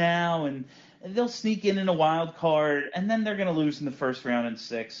back now, and they'll sneak in a wild card, and then they're gonna lose in the first round in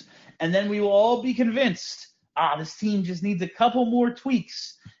 6, and then we will all be convinced, this team just needs a couple more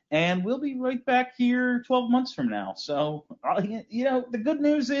tweaks. And we'll be right back here 12 months from now. So, you know, the good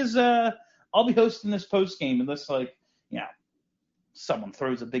news is I'll be hosting this post game unless, like, you know, someone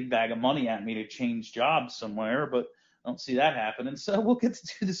throws a big bag of money at me to change jobs somewhere. But I don't see that happening. So we'll get to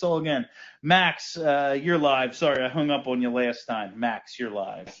do this all again. Max, you're live. Sorry, I hung up on you last time. Max, you're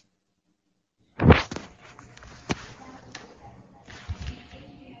live.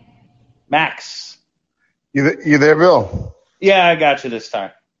 Max. You there, Bill? Yeah, I got you this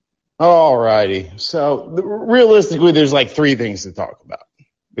time. All righty. So realistically, there's like 3 things to talk about.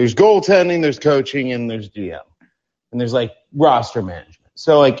 There's goaltending, there's coaching, and there's GM. And there's like roster management.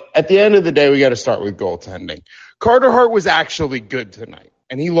 So like at the end of the day, we got to start with goaltending. Carter Hart was actually good tonight,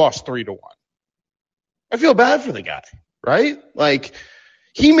 and he lost 3-1. I feel bad for the guy, right? Like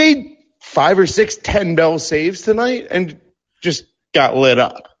he made 5 or 6 10-bell saves tonight and just got lit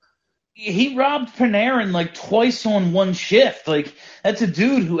up. He robbed Panarin like twice on one shift. Like that's a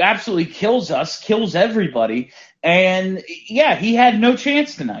dude who absolutely kills us, kills everybody. And yeah, he had no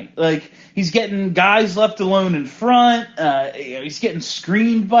chance tonight. Like he's getting guys left alone in front. He's getting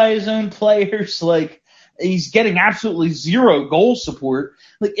screened by his own players. Like he's getting absolutely 0 goal support.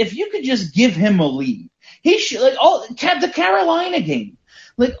 Like if you could just give him a lead, he should like the Carolina game.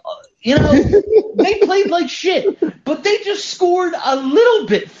 Like, you know, they played like shit, but they just scored a little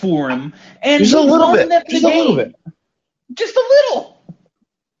bit for him, and just a little bit, just a little bit, just a little.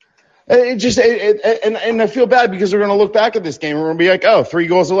 And I feel bad because we're going to look back at this game and we're going to be like, oh, 3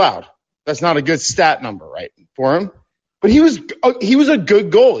 goals allowed. That's not a good stat number, right, for him. But he was a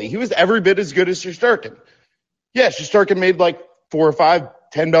good goalie. He was every bit as good as Shesterkin. Yeah, Shesterkin made like 4 or 5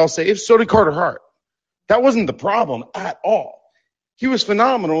 10-bell saves. So did Carter Hart. That wasn't the problem at all. He was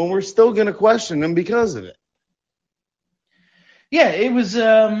phenomenal, and we're still going to question him because of it. Yeah, it was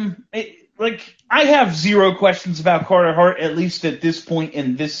like I have 0 questions about Carter Hart, at least at this point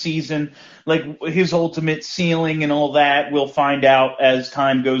in this season. Like his ultimate ceiling and all that, we'll find out as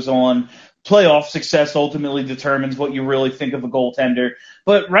time goes on. Playoff success ultimately determines what you really think of a goaltender.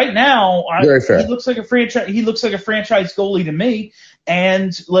 But right now, Very fair. He looks like a franchise goalie to me,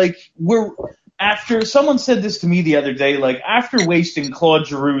 and like after someone said this to me the other day, like after wasting Claude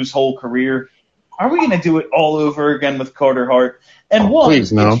Giroux's whole career, are we going to do it all over again with Carter Hart? And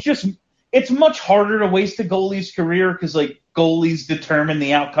please, no. It's much harder to waste a goalie's career because like goalies determine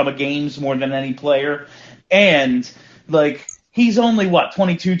the outcome of games more than any player. And like he's only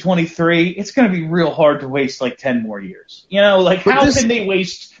 22, 23. It's going to be real hard to waste like 10 more years. You know, like how can they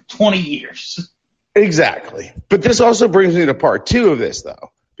waste 20 years? Exactly. But this also brings me to part 2 of this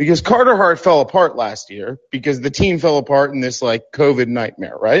though. Because Carter Hart fell apart last year because the team fell apart in this like COVID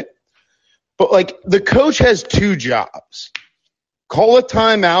nightmare, right? But like the coach has 2 jobs. Call a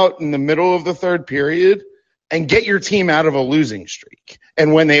timeout in the middle of the 3rd period and get your team out of a losing streak.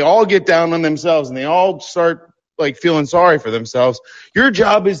 And when they all get down on themselves and they all start like feeling sorry for themselves, your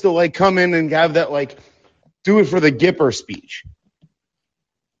job is to like come in and have that like do it for the Gipper speech.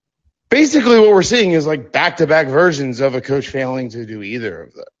 Basically, what we're seeing is like back-to-back versions of a coach failing to do either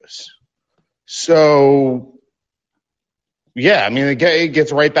of those. So, yeah, I mean, it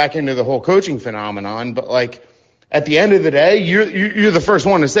gets right back into the whole coaching phenomenon. But like, at the end of the day, you're the first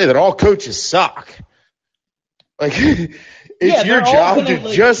one to say that all coaches suck. Like, it's your job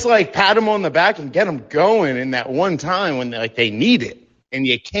to just like pat them on the back and get them going in that one time when they need it, and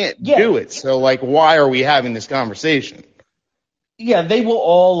you can't do it. So like, why are we having this conversation? Yeah, they will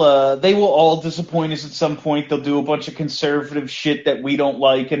all disappoint us at some point. They'll do a bunch of conservative shit that we don't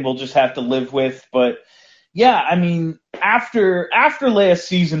like and we'll just have to live with. But yeah, I mean, after last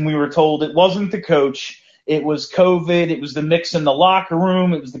season, we were told it wasn't the coach, it was COVID, it was the mix in the locker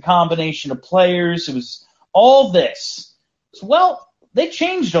room, it was the combination of players, it was all this. So, well, they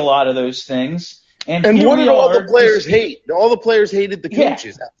changed a lot of those things. And what did all the players hate? All the players hated the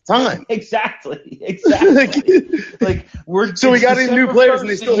coaches at the time. Exactly. Like so we got these new players and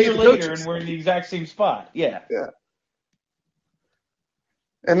they still hate the coaches. And we're in the exact same spot. Yeah.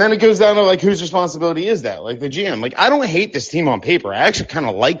 And then it goes down to like whose responsibility is that? Like the GM. Like I don't hate this team on paper. I actually kind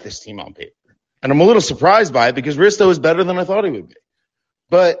of like this team on paper, and I'm a little surprised by it because Risto is better than I thought he would be.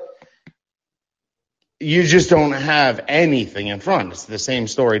 But you just don't have anything in front. It's the same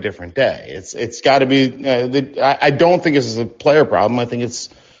story, different day. It's got to be. I don't think this is a player problem. I think it's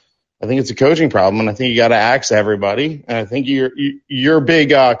a coaching problem, and I think you got to axe everybody. And I think your big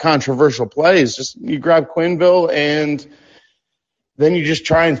controversial play is just you grab Quenneville and then you just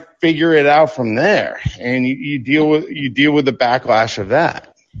try and figure it out from there, and you deal with the backlash of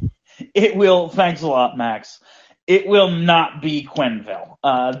that. It will. Thanks a lot, Max. It will not be Quenneville.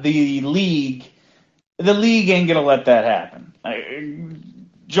 The league ain't going to let that happen.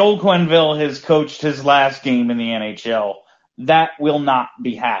 Joel Quenneville has coached his last game in the NHL. That will not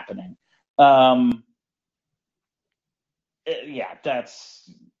be happening. Yeah, that's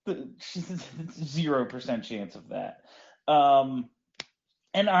 0% chance of that.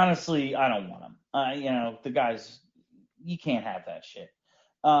 And honestly, I don't want him. The guys, you can't have that shit.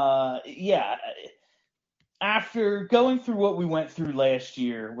 Yeah. After going through what we went through last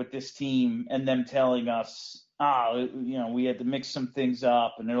year with this team and them telling us, we had to mix some things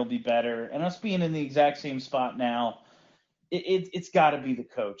up and it'll be better, and us being in the exact same spot now, it's got to be the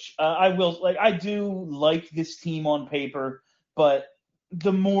coach. I do like this team on paper, but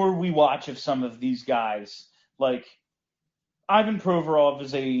the more we watch of some of these guys, like Ivan Provorov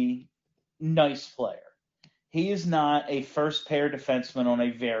is a nice player. He is not a first pair defenseman on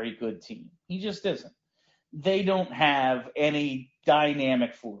a very good team. He just isn't. They don't have any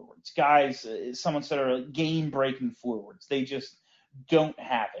dynamic forwards. Guys, someone said are game-breaking forwards. They just don't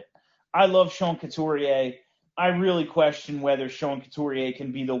have it. I love Sean Couturier. I really question whether Sean Couturier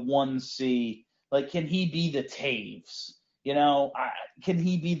can be the 1C. Like, can he be the Taves? Can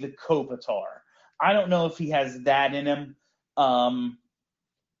he be the Kopitar? I don't know if he has that in him. And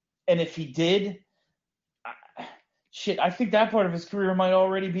if he did, I think that part of his career might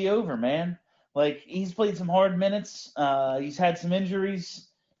already be over, man. Like, he's played some hard minutes. He's had some injuries.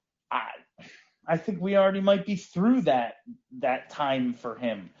 I think we already might be through that time for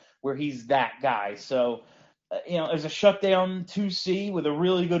him where he's that guy. So, as a shutdown 2C with a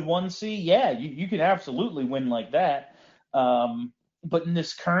really good 1C, yeah, you could absolutely win like that. But in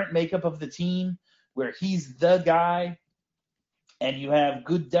this current makeup of the team where he's the guy and you have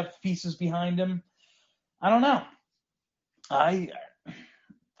good depth pieces behind him, I don't know. I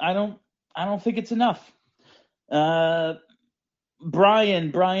don't think it's enough. Brian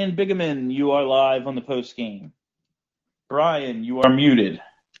Bigeman, you are live on the post game. Brian, you are muted.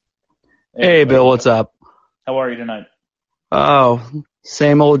 Hey, Bill, what's up? How are you tonight? Oh,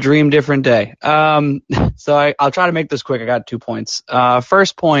 same old dream, different day. So I'll try to make this quick. I got 2 points.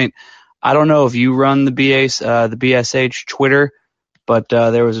 First point, I don't know if you run the BSH Twitter, but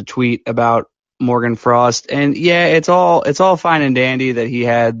there was a tweet about Morgan Frost, and yeah, it's all fine and dandy that he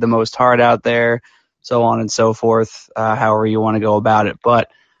had the most heart out there, so on and so forth, however you want to go about it. But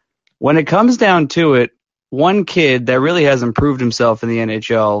when it comes down to it, one kid that really hasn't proved himself in the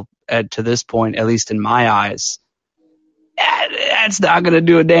NHL to this point, at least in my eyes, that's not going to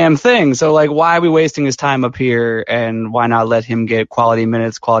do a damn thing. So, like, why are we wasting his time up here, and why not let him get quality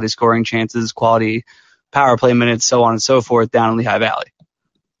minutes, quality scoring chances, quality power play minutes, so on and so forth down in Lehigh Valley?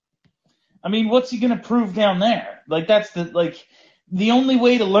 I mean, what's he going to prove down there? Like, that's the only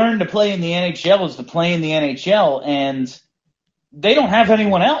way to learn to play in the NHL is to play in the NHL, and they don't have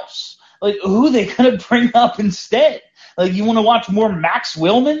anyone else. Like, who are they going to bring up instead? Like, you want to watch more Max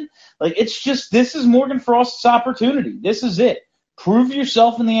Willman? Like, it's just, this is Morgan Frost's opportunity. This is it. Prove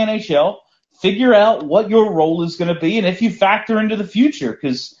yourself in the NHL, figure out what your role is going to be, and if you factor into the future,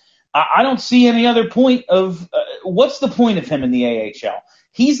 because I don't see any other point of what's the point of him in the AHL?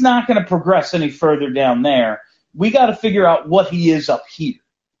 He's not going to progress any further down there. We got to figure out what he is up here.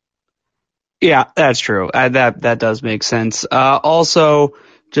 Yeah, that's true. That does make sense. Also,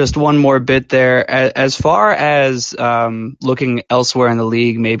 just one more bit there. As far as looking elsewhere in the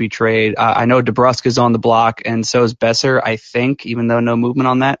league, maybe trade, I know DeBrusk is on the block, and so is Besser, I think, even though no movement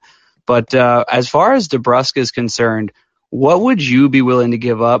on that. But as far as DeBrusk is concerned, What would you be willing to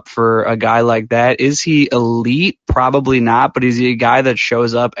give up for a guy like that? Is he elite? Probably not, but is he a guy that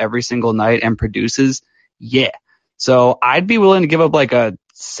shows up every single night and produces? Yeah. So I'd be willing to give up like a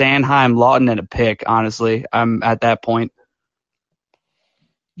Sanheim, Lawton, and a pick, honestly. I'm at that point.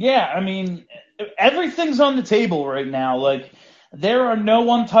 Yeah, I mean, everything's on the table right now. Like, there are no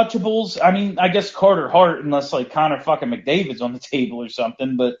untouchables. I mean, I guess Carter Hart, unless like Connor fucking McDavid's on the table or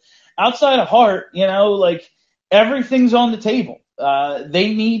something. But outside of Hart, like everything's on the table.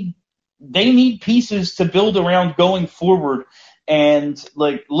 They need pieces to build around going forward. And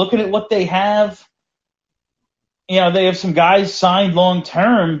like looking at what they have, they have some guys signed long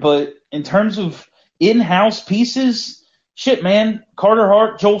term. But in terms of in-house pieces, shit, man, Carter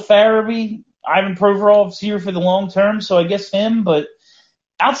Hart, Joel Farabee, Ivan Provorov's here for the long term, so I guess him. But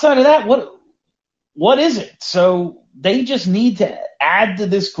outside of that, what is it? So they just need to add to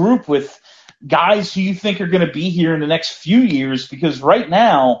this group with guys who you think are going to be here in the next few years, because right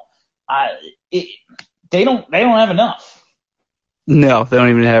now they don't have enough. No, they don't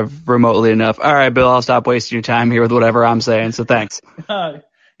even have remotely enough. All right, Bill, I'll stop wasting your time here with whatever I'm saying, so thanks.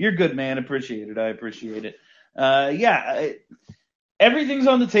 You're good, man. Appreciate it. I appreciate it. Everything's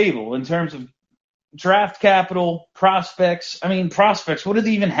on the table in terms of draft capital, prospects. I mean, prospects, what do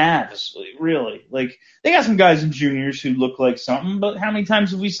they even have, really? Like, they got some guys in juniors who look like something, but how many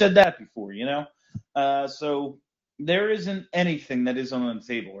times have we said that before, So there isn't anything that is on the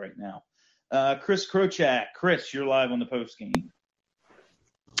table right now. Chris Krochak. Chris, you're live on the post game.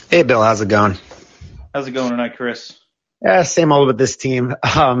 Hey, Bill, how's it going? How's it going tonight, Chris? Yeah, same old with this team.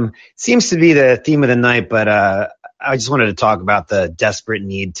 Seems to be the theme of the night, but I just wanted to talk about the desperate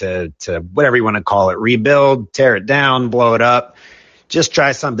need to whatever you want to call it, rebuild, tear it down, blow it up, just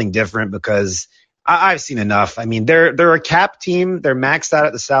try something different, because I've seen enough. I mean, they're a cap team. They're maxed out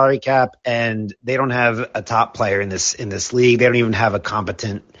at the salary cap, and they don't have a top player in this league. They don't even have a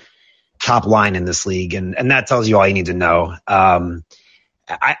competent top line in this league, and that tells you all you need to know.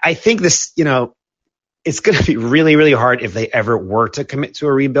 I think this, it's going to be really, really hard if they ever were to commit to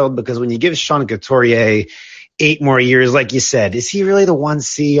a rebuild, because when you give Sean Couturier 8 more years, like you said, is he really the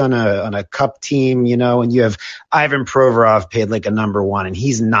 1C on a cup team, and you have Ivan Provorov paid like a number 1 and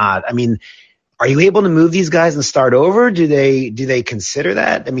he's not. I mean, are you able to move these guys and start over? Do they consider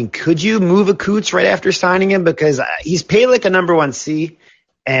that? I mean, could you move a Coots right after signing him? Because he's paid like a number 1C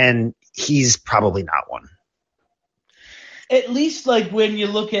and he's probably not one. At least like when you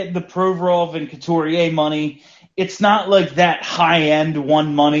look at the Provorov and Couturier money, it's not like that high-end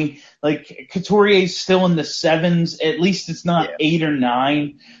one money. Like, Couturier's still in the 7s. At least it's not 8 or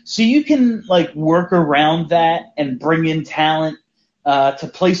 9. So you can, like, work around that and bring in talent to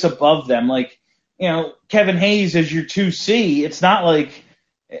place above them. Like, Kevin Hayes as your 2C, it's not like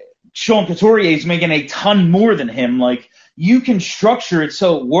Sean Couturier's making a ton more than him. Like, you can structure it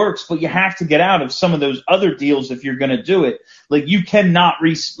so it works, but you have to get out of some of those other deals if you're going to do it. Like, you cannot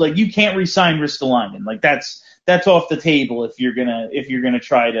you can't re-sign Ristolainen. Like, that's off the table if you're gonna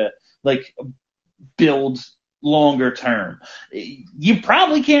try to like build longer term. You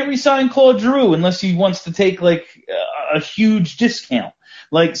probably can't re-sign Claude Giroux unless he wants to take like a huge discount.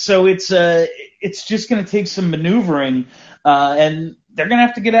 Like, so it's just gonna take some maneuvering, and they're gonna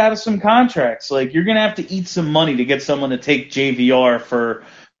have to get out of some contracts. Like, you're gonna have to eat some money to get someone to take JVR for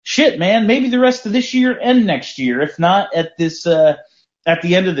shit, man. Maybe the rest of this year and next year. If not at the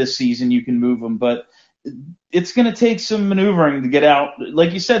end of this season, you can move them, but it's going to take some maneuvering to get out.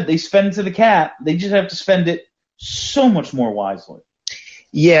 Like you said, they spend to the cap. They just have to spend it so much more wisely.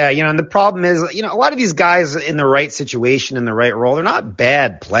 Yeah, and the problem is, a lot of these guys in the right situation, in the right role, they're not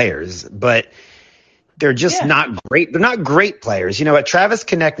bad players, but they're just not great. They're not great players. At Travis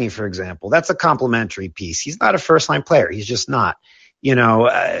Konechny, for example, that's a complimentary piece. He's not a first-line player. He's just not. We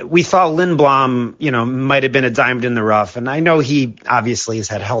thought Lindblom, might have been a diamond in the rough, and I know he obviously has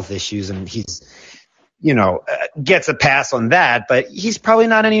had health issues, and he's gets a pass on that, but he's probably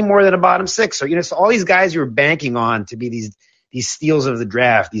not any more than a bottom 6. So all these guys you were banking on to be these steals of the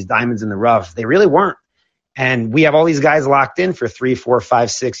draft, these diamonds in the rough, they really weren't. And we have all these guys locked in for 3, 4, 5,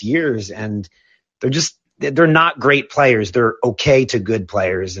 6 years, and they're not great players. They're okay to good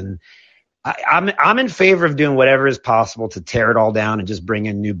players. And I'm in favor of doing whatever is possible to tear it all down and just bring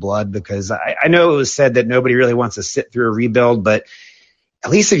in new blood, because I know it was said that nobody really wants to sit through a rebuild, but at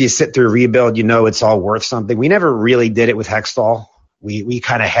least if you sit through a rebuild, it's all worth something. We never really did it with Hextall. We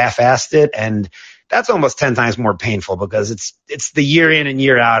kind of half-assed it, and that's almost 10 times more painful, because it's the year in and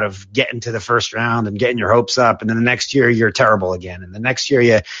year out of getting to the first round and getting your hopes up, and then the next year you're terrible again, and the next year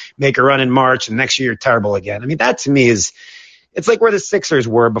you make a run in March, and the next year you're terrible again. I mean, that to me it's like where the Sixers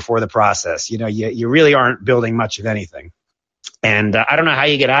were before the process. You really aren't building much of anything. And I don't know how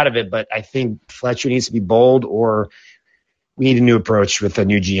you get out of it, but I think Fletcher needs to be bold, or we need a new approach with a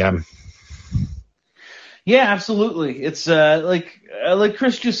new GM. Yeah, absolutely. It's like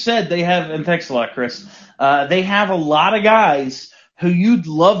Chris just said, they have, and thanks a lot, Chris. They have a lot of guys who you'd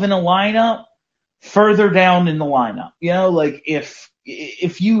love in a lineup further down in the lineup. You know, like if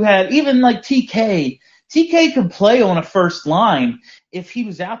you had even like TK could play on a first line if he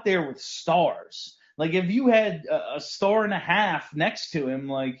was out there with stars. Like if you had a star and a half next to him,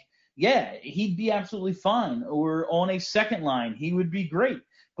 like, yeah, he'd be absolutely fine. Or on a second line, he would be great.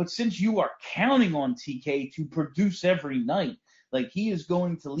 But since you are counting on TK to produce every night, like he is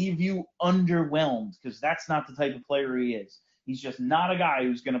going to leave you underwhelmed because that's not the type of player he is. He's just not a guy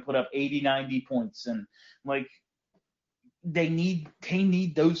who's going to put up 80, 90 points. And like they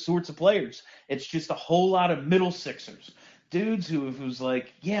need those sorts of players. It's just a whole lot of middle sixers. Dudes who's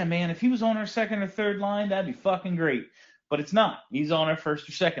like, yeah, man, if he was on our second or third line, that'd be fucking great. But it's not. He's on our first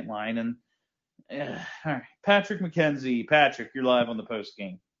or second line. And all right, Patrick McKenzie. Patrick, you're live on the post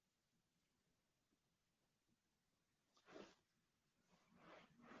game.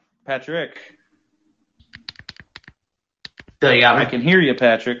 Patrick. Bill, you got me? I can hear you,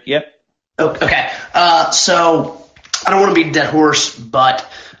 Patrick. Yep. Okay. So I don't want to be a dead horse, but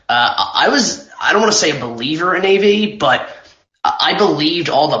I don't want to say a believer in AV, but I believed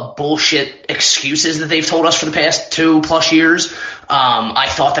all the bullshit excuses that they've told us for the past 2+ years. I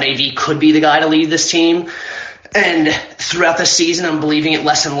thought that AV could be the guy to lead this team. And throughout the season, I'm believing it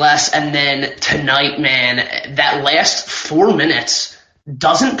less and less. And then tonight, man, that last 4 minutes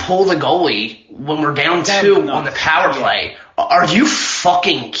doesn't pull the goalie when we're down 2 on the power play. Are you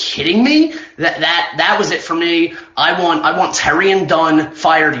fucking kidding me? That was it for me. I want Terry and Dunn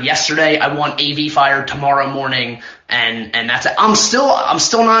fired yesterday. I want AV fired tomorrow morning, and that's it. I'm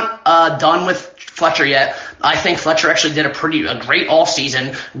still not done with Fletcher yet. I think Fletcher actually did a great off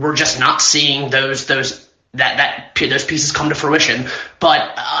season. We're just not seeing those pieces come to fruition.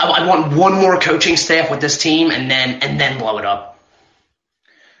 But I want one more coaching staff with this team, and then blow it up.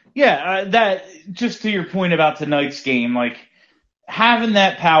 Yeah, that just to your point about tonight's game, like having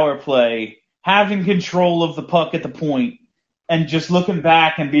that power play, having control of the puck at the point, and just looking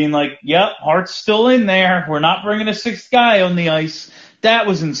back and being like, yep, Hart's still in there. We're not bringing a sixth guy on the ice. That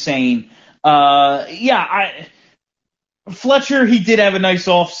was insane. Fletcher, he did have a nice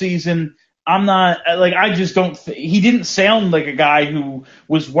off season. I'm not like I just don't. He didn't sound like a guy who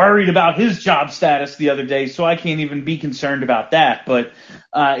was worried about his job status the other day, so I can't even be concerned about that. But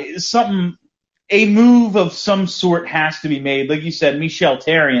a move of some sort has to be made. Like you said, Michel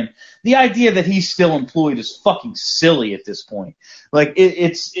Therrien. The idea that he's still employed is fucking silly at this point. Like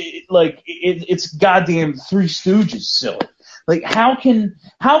it's goddamn Three Stooges silly. Like how can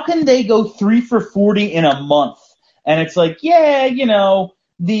they go 3 for 40 in a month? And it's like, yeah, you know.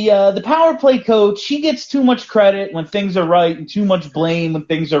 The power play coach, he gets too much credit when things are right and too much blame when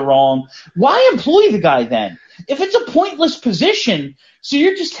things are wrong. Why employ the guy then? If it's a pointless position, so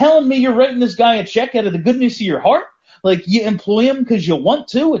you're just telling me you're writing this guy a check out of the goodness of your heart? Like, you employ him because you want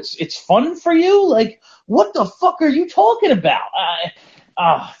to? It's fun for you? Like, what the fuck are you talking about?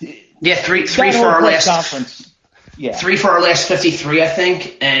 Yeah, three for our last conference. Yeah. 3 for our last 53, I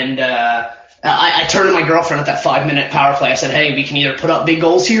think, and I turned to my girlfriend at that 5-minute power play. I said, hey, we can either put up big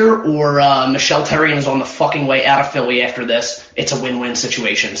goals here or Michel Therrien is on the fucking way out of Philly after this. It's a win-win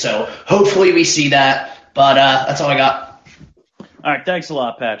situation. So hopefully we see that. But that's all I got. All right. Thanks a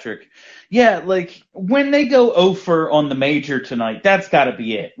lot, Patrick. Yeah, like when they go 0 on the major tonight, that's got to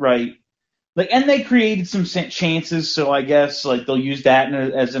be it, right? Like, and they created some chances, so I guess like they'll use that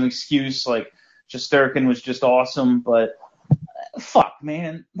as an excuse. Like, Shesterkin was just awesome, but fuck,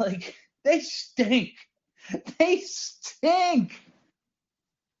 man, like. They stink. They stink.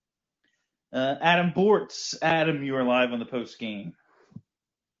 Adam Bortz. Adam, you are live on the post game.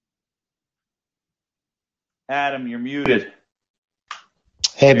 Adam, you're muted.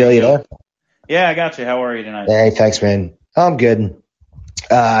 Hey, Bill, you there? Yeah, I got you. How are you tonight? Hey, thanks, man. I'm good.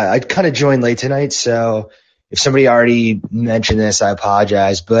 I kind of joined late tonight, so if somebody already mentioned this, I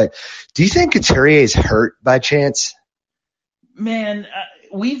apologize. But do you think Couturier is hurt by chance? Man,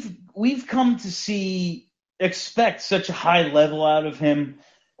 we've come to expect such a high level out of him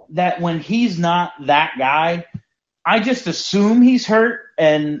that when he's not that guy, I just assume he's hurt.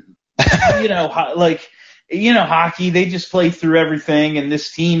 And, hockey, they just play through everything. And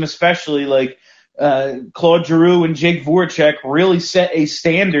this team, especially Claude Giroux and Jake Voracek, really set a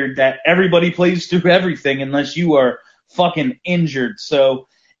standard that everybody plays through everything unless you are fucking injured. So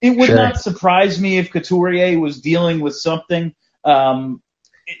it would not surprise me if Couturier was dealing with something.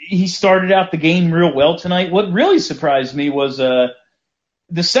 he started out the game real well tonight. What really surprised me was the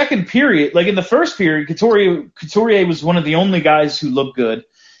second period. Like in the first period, Couturier was one of the only guys who looked good.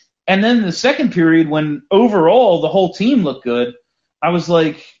 And then the second period, when overall the whole team looked good, I was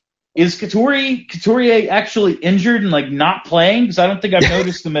like, is Couturier actually injured and like not playing? Because I don't think I've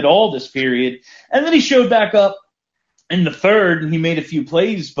noticed him at all this period. And then he showed back up in the third and he made a few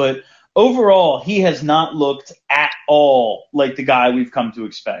plays, but overall he has not looked at all like the guy we've come to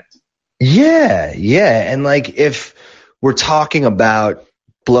expect. Yeah. And like if we're talking about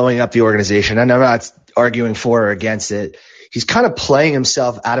blowing up the organization, and I'm not arguing for or against it, he's kind of playing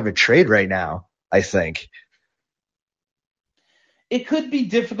himself out of a trade right now, I think. It could be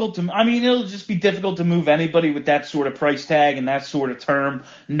difficult it'll just be difficult to move anybody with that sort of price tag and that sort of term.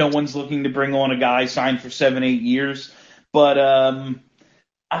 No one's looking to bring on a guy signed for 7-8 years. But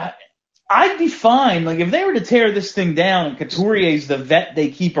I'd be fine. Like if they were to tear this thing down and Couturier's the vet they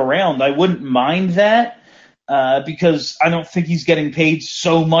keep around, I wouldn't mind that because I don't think he's getting paid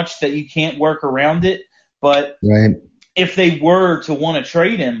so much that you can't work around it. But if they were to want to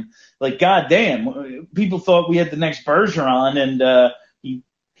trade him, like, goddamn, people thought we had the next Bergeron, and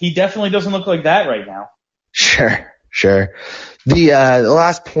he definitely doesn't look like that right now. Sure. The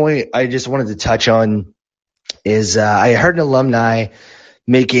last point I just wanted to touch on is I heard an alumni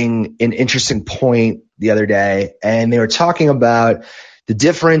making an interesting point the other day, and they were talking about the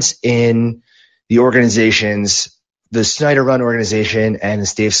difference in the organizations, the Snyder-run organization and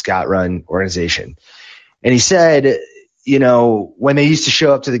the Dave Scott-run organization. And he said, when they used to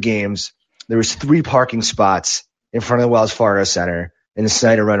show up to the games, there was 3 parking spots in front of the Wells Fargo Center in the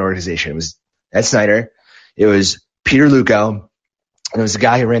Snyder-run organization. It was Ed Snyder, it was Peter Luco, and it was the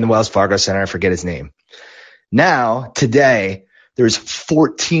guy who ran the Wells Fargo Center. I forget his name. Now, today, there's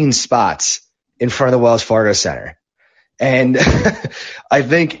 14 spots in front of the Wells Fargo Center. And I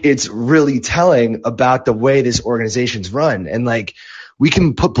think it's really telling about the way this organization's run. And like, we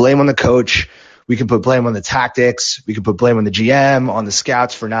can put blame on the coach. We can put blame on the tactics. We can put blame on the GM, on the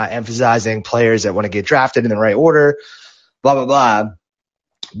scouts for not emphasizing players that want to get drafted in the right order, blah, blah, blah.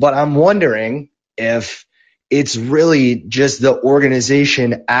 But I'm wondering if it's really just the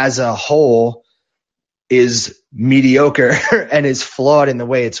organization as a whole is mediocre and is flawed in the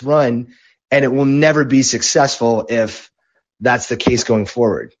way it's run, and it will never be successful if that's the case going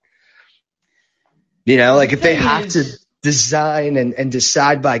forward. Like if they have to design and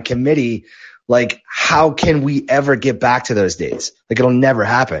decide by committee, like how can we ever get back to those days? Like it'll never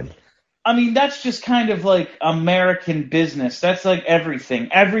happen. I mean, that's just kind of like American business. That's like everything.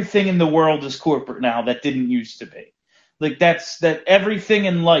 Everything in the world is corporate now that didn't used to be. Like that everything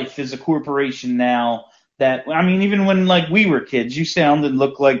in life is a corporation now. Even when like we were kids, you sound and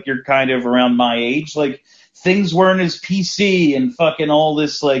look like you're kind of around my age. Like things weren't as PC and fucking all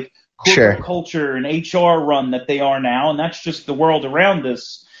this like corporate culture and HR run that they are now. And that's just the world around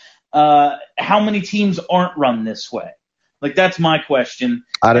us. How many teams aren't run this way? Like, that's my question.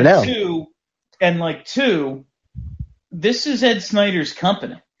 I don't know. Two, this is Ed Snyder's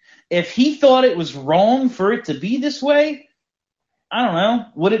company. If he thought it was wrong for it to be this way, I don't know.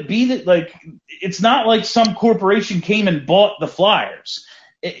 Would it be that, like, it's not like some corporation came and bought the Flyers.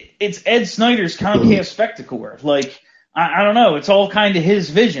 It's Ed Snyder's Comcast Spectacor. Like, I don't know. It's all kind of his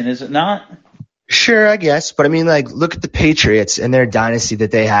vision, is it not? Sure, I guess. But I mean, like, look at the Patriots and their dynasty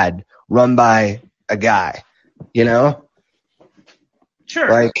that they had run by a guy, Sure.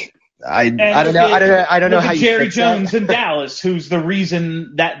 Like, I don't know. I don't know how you Jerry Jones in Dallas, who's the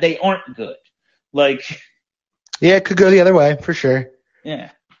reason that they aren't good. Like, yeah, it could go the other way for sure.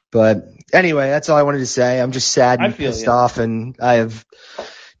 Yeah. But anyway, that's all I wanted to say. I'm just sad and pissed off, and I have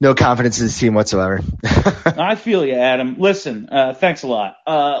no confidence in this team whatsoever. I feel you, Adam. Listen, thanks a lot.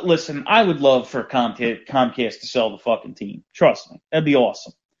 Listen, I would love for Comcast to sell the fucking team. Trust me, that'd be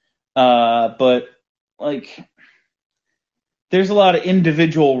awesome. But like, there's a lot of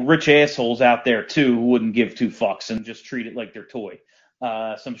individual rich assholes out there too who wouldn't give 2 fucks and just treat it like their toy,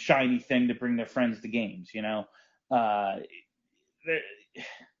 some shiny thing to bring their friends to games.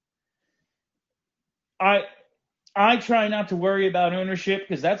 I try not to worry about ownership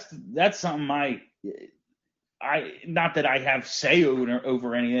because that's something I not that I have say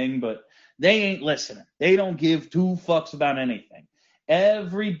over anything, but they ain't listening. They don't give 2 fucks about anything.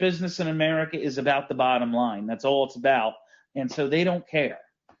 Every business in America is about the bottom line. That's all it's about. And so they don't care.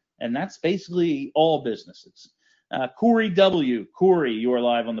 And that's basically all businesses. Corey W. Corey, you are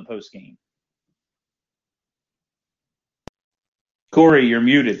live on the post game. Corey, you're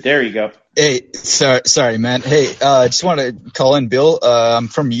muted. There you go. Hey, sorry, man. Hey, just want to call in, Bill. I'm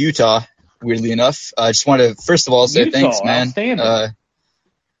from Utah, weirdly enough. I just want to, first of all, say Utah, thanks, man.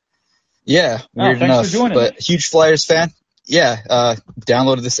 Yeah, weird thanks enough, for joining but me. huge Flyers fan. Yeah,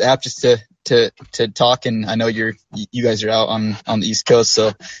 downloaded this app just to talk, and I know you guys are out on the East Coast,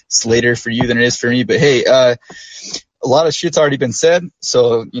 so it's later for you than it is for me. But hey, a lot of shit's already been said,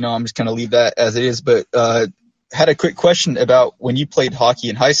 so I'm just gonna leave that as it is. But had a quick question about when you played hockey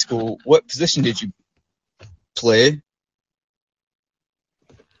in high school. What position did you play?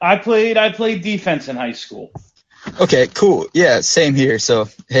 I played defense in high school. Okay, cool. Yeah, same here. So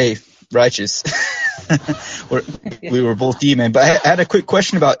hey, righteous. We were both D-men. But I had a quick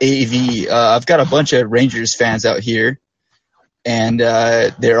question about AV. I've got a bunch of Rangers fans out here, and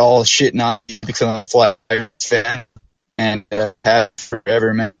they're all shitting on me because I'm a Flyers fan, and have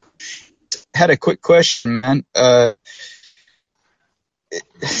forever, man. Had a quick question, man.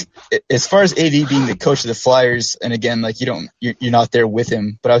 As far as AV being the coach of the Flyers, and again, like you're not there with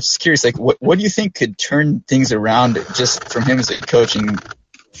him, but I was just curious, like what do you think could turn things around just from him as a coaching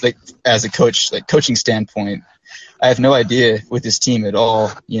standpoint? I have no idea with this team at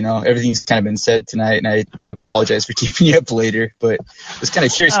all. Everything's kind of been said tonight, and I apologize for keeping you up later, but I was kind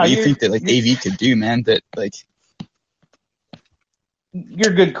of curious what you think that like AV could do, man. That like.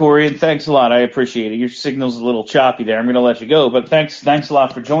 You're good, Corey, and thanks a lot. I appreciate it. Your signal's a little choppy there. I'm going to let you go, but thanks a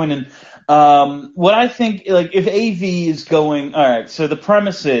lot for joining. What I think, like, if AV is going, all right, so the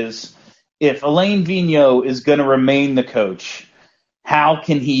premise is if Alain Vigneault is going to remain the coach, how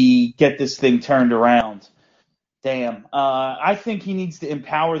can he get this thing turned around? Damn. I think he needs to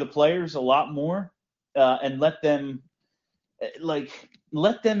empower the players a lot more and let them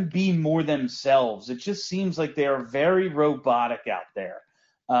be more themselves. It just seems like they are very robotic out there.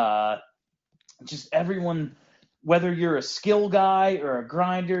 Just everyone, whether you're a skill guy or a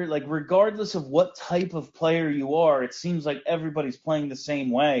grinder, like regardless of what type of player you are, it seems like everybody's playing the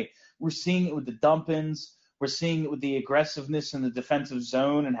same way. We're seeing it with the dump-ins. We're seeing it with the aggressiveness in the defensive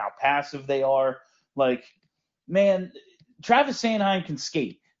zone and how passive they are. Like, man, Travis Sanheim can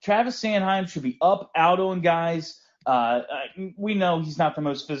skate. Travis Sanheim should be up, out on guys. We know he's not the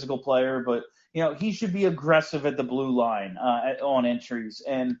most physical player, but he should be aggressive at the blue line on entries,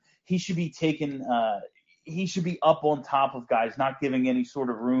 and he should be he should be up on top of guys, not giving any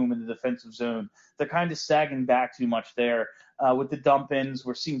sort of room in the defensive zone. They're kind of sagging back too much there with the dump-ins.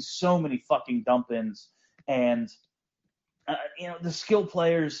 We're seeing so many fucking dump-ins, and the skill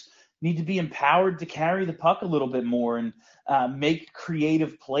players need to be empowered to carry the puck a little bit more and make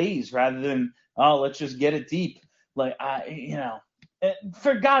creative plays rather than let's just get it deep. Like,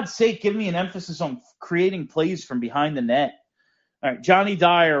 for God's sake, give me an emphasis on creating plays from behind the net. All right, Johnny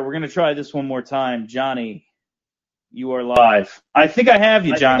Dyer, we're going to try this one more time. Johnny, you are live. I think I have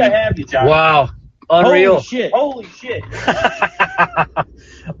you, Johnny. Wow. Unreal. Holy shit.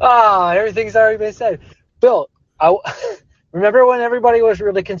 Everything's already been said. Bill, remember when everybody was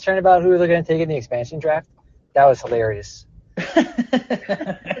really concerned about who they're going to take in the expansion draft? That was hilarious.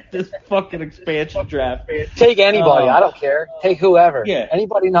 This fucking expansion draft. Take anybody. I don't care. Take whoever. Yeah.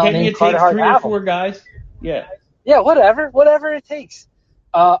 Anybody not Can named you Carter take Hart. 3 or 4 guys? Yeah. Yeah, whatever it takes.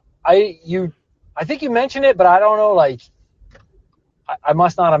 I think you mentioned it, but I don't know. Like, I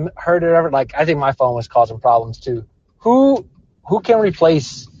must not have heard it ever. Like, I think my phone was causing problems too. Who can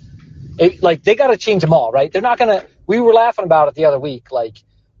replace? Like, they got to change them all, right? They're not gonna. We were laughing about it the other week. Like,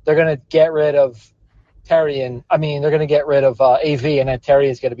 they're gonna get rid of Terry they're going to get rid of AV, and then Terry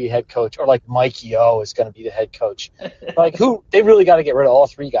is going to be head coach, or like Mike Yeo is going to be the head coach. Like, they really got to get rid of all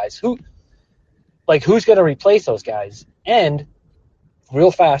 3 guys. Who's going to replace those guys? And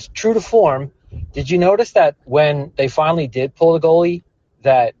real fast, true to form, did you notice that when they finally did pull the goalie,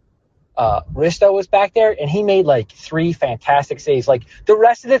 that Risto was back there, and he made like 3 fantastic saves. Like, the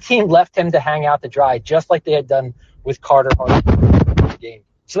rest of the team left him to hang out to dry, just like they had done with Carter Hart in the game.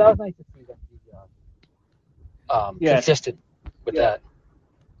 So that was nice to see them consistent with that.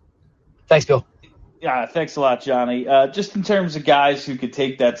 Thanks, Bill. Yeah, thanks a lot, Johnny. Just in terms of guys who could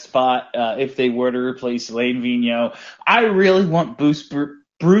take that spot if they were to replace Alain Vigneault, I really want Bruce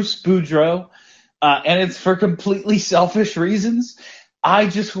Boudreau, and it's for completely selfish reasons. I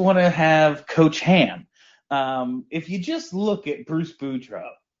just want to have Coach Ham. If you just look at Bruce Boudreau,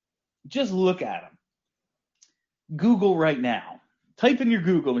 just look at him. Google right now. Type in your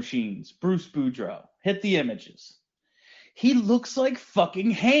Google machines, Bruce Boudreau. Hit the images. He looks like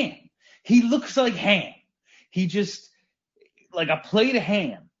fucking ham. He looks like ham. He just, like a plate of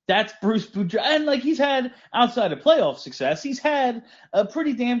ham. That's Bruce Boudreau. And like, he's had, outside of playoff success, he's had a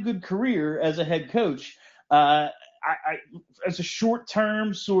pretty damn good career as a head coach. As a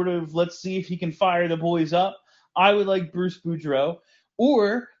short-term sort of, let's see if he can fire the boys up, I would like Bruce Boudreau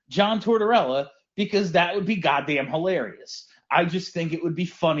or John Tortorella, because that would be goddamn hilarious. I just think it would be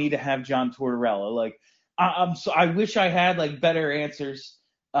funny to have John Tortorella. Like, I wish I had like better answers.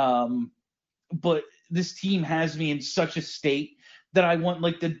 But this team has me in such a state that I want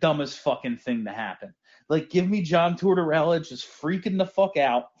like the dumbest fucking thing to happen. Like, give me John Tortorella just freaking the fuck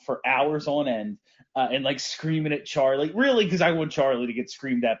out for hours on end and like screaming at Charlie. Really, because I want Charlie to get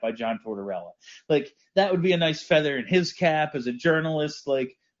screamed at by John Tortorella. Like, that would be a nice feather in his cap as a journalist.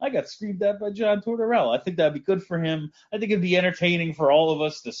 Like, I got screamed at by John Tortorella. I think that'd be good for him. I think it'd be entertaining for all of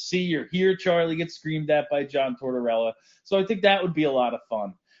us to see or hear Charlie get screamed at by John Tortorella. So I think that would be a lot of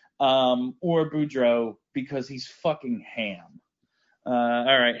fun. Or Boudreaux, because he's fucking ham. All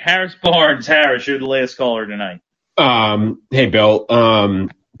right, Harris Barnes. Harris, you're the last caller tonight. Hey, Bill.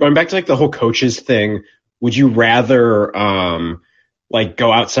 Going back to like the whole coaches thing, would you rather like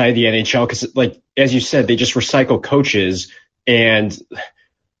go outside the NHL? Because like as you said, they just recycle coaches, and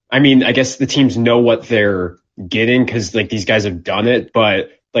I mean, I guess the teams know what they're getting because like these guys have done it, but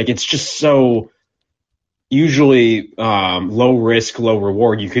like it's just so usually low risk, low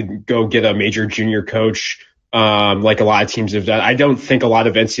reward. You could go get a major junior coach. Like a lot of teams have done. I don't think a lot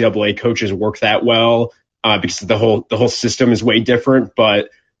of NCAA coaches work that well because the whole system is way different. But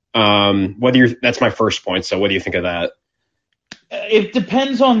that's my first point. So what do you think of that? It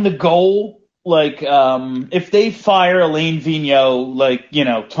depends on the goal. Like if they fire Alain Vigneault, like, you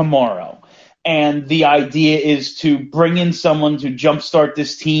know, tomorrow, and the idea is to bring in someone to jumpstart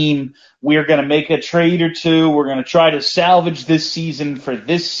this team, we're going to make a trade or two, we're going to try to salvage this season for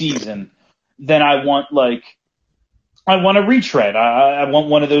this season, then I want a retread. I want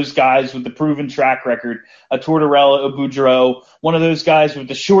one of those guys with the proven track record, a Tortorella, a Boudreaux, one of those guys with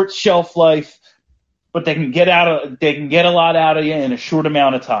the short shelf life, but they can get a lot out of you in a short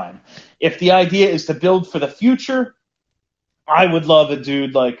amount of time. If the idea is to build for the future, I would love a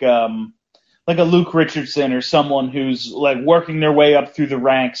dude like a Luke Richardson or someone who's like working their way up through the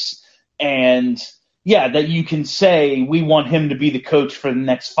ranks, and yeah, that you can say we want him to be the coach for the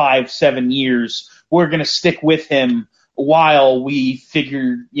next 5-7 years. We're going to stick with him while we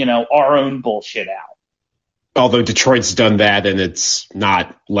figure, you know, our own bullshit out. Although Detroit's done that and it's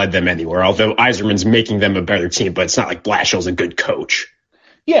not led them anywhere. Although Yzerman's making them a better team, but it's not like Blashill's a good coach.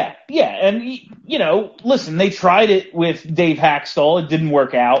 Yeah, and, you know, listen, they tried it with Dave Haxtell. It didn't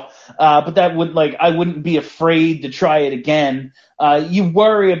work out, but that would, like, I wouldn't be afraid to try it again. You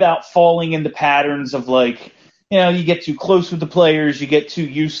worry about falling into patterns of, like, you know, you get too close with the players, you get too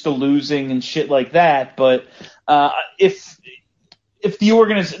used to losing and shit like that. But if the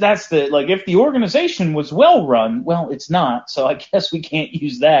organization was well run, well, it's not, so I guess we can't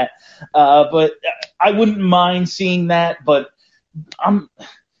use that. But I wouldn't mind seeing that, but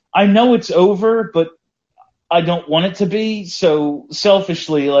I know it's over, but I don't want it to be. So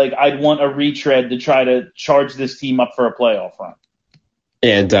selfishly, like, I'd want a retread to try to charge this team up for a playoff run.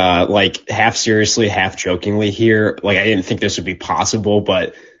 And like half seriously, half jokingly here, like I didn't think this would be possible,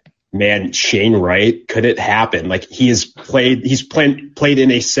 but man, Shane Wright, could it happen? Like he's played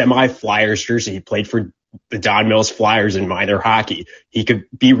in a semi-Flyers jersey. He played for the Don Mills Flyers in minor hockey. He could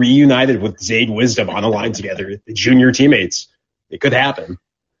be reunited with Zayd Wisdom on a line together, the junior teammates. It could happen.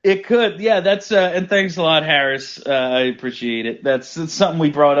 It could, yeah. That's and thanks a lot, Harris. I appreciate it. That's something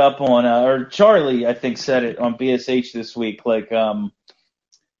we brought up on, or Charlie, I think, said it on BSH this week. Like, you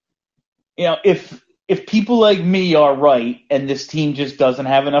know, if people like me are right, and this team just doesn't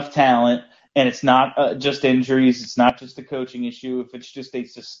have enough talent, and it's not just injuries, it's not just a coaching issue. If it's just a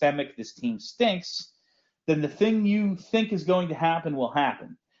systemic, this team stinks, then the thing you think is going to happen will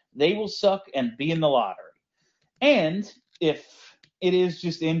happen. They will suck and be in the lottery. And if it is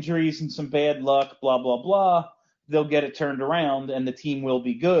just injuries and some bad luck, blah, blah, blah, they'll get it turned around and the team will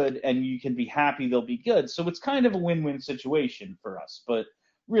be good and you can be happy they'll be good. So it's kind of a win-win situation for us. But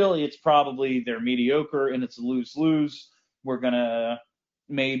really, it's probably they're mediocre and it's a lose-lose. We're going to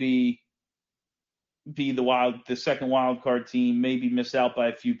maybe be the second wild card team, maybe miss out by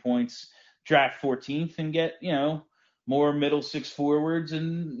a few points, draft 14th and get, you know, more middle six forwards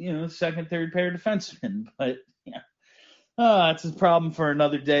and, you know, second, third pair defensemen. But, yeah. It's a problem for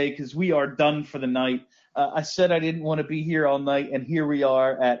another day because we are done for the night. I said I didn't want to be here all night, and here we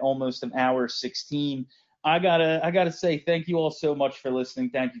are at almost an hour 16. I gotta say thank you all so much for listening.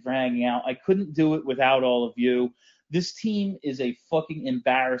 Thank you for hanging out. I couldn't do it without all of you. This team is a fucking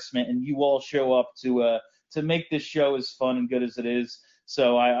embarrassment, and you all show up to make this show as fun and good as it is.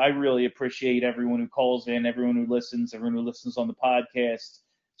 So I really appreciate everyone who calls in, everyone who listens on the podcast.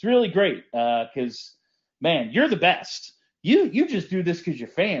 It's really great because, man, you're the best. You just do this because you're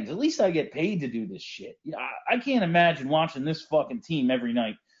fans. At least I get paid to do this shit. I can't imagine watching this fucking team every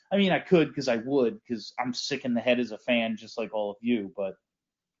night. I mean, I could because I would, because I'm sick in the head as a fan, just like all of you. But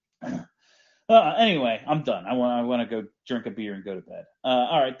anyway, I'm done. I want to go drink a beer and go to bed.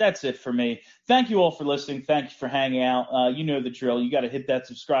 All right, that's it for me. Thank you all for listening. Thank you for hanging out. You know the drill. You got to hit that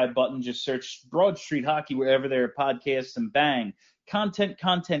subscribe button. Just search Broad Street Hockey wherever there are podcasts, and bang, content.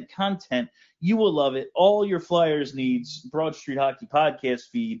 You will love it. All your Flyers needs, Broad Street Hockey podcast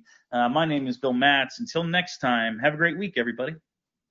feed. My name is Bill Matz. Until next time, have a great week, everybody.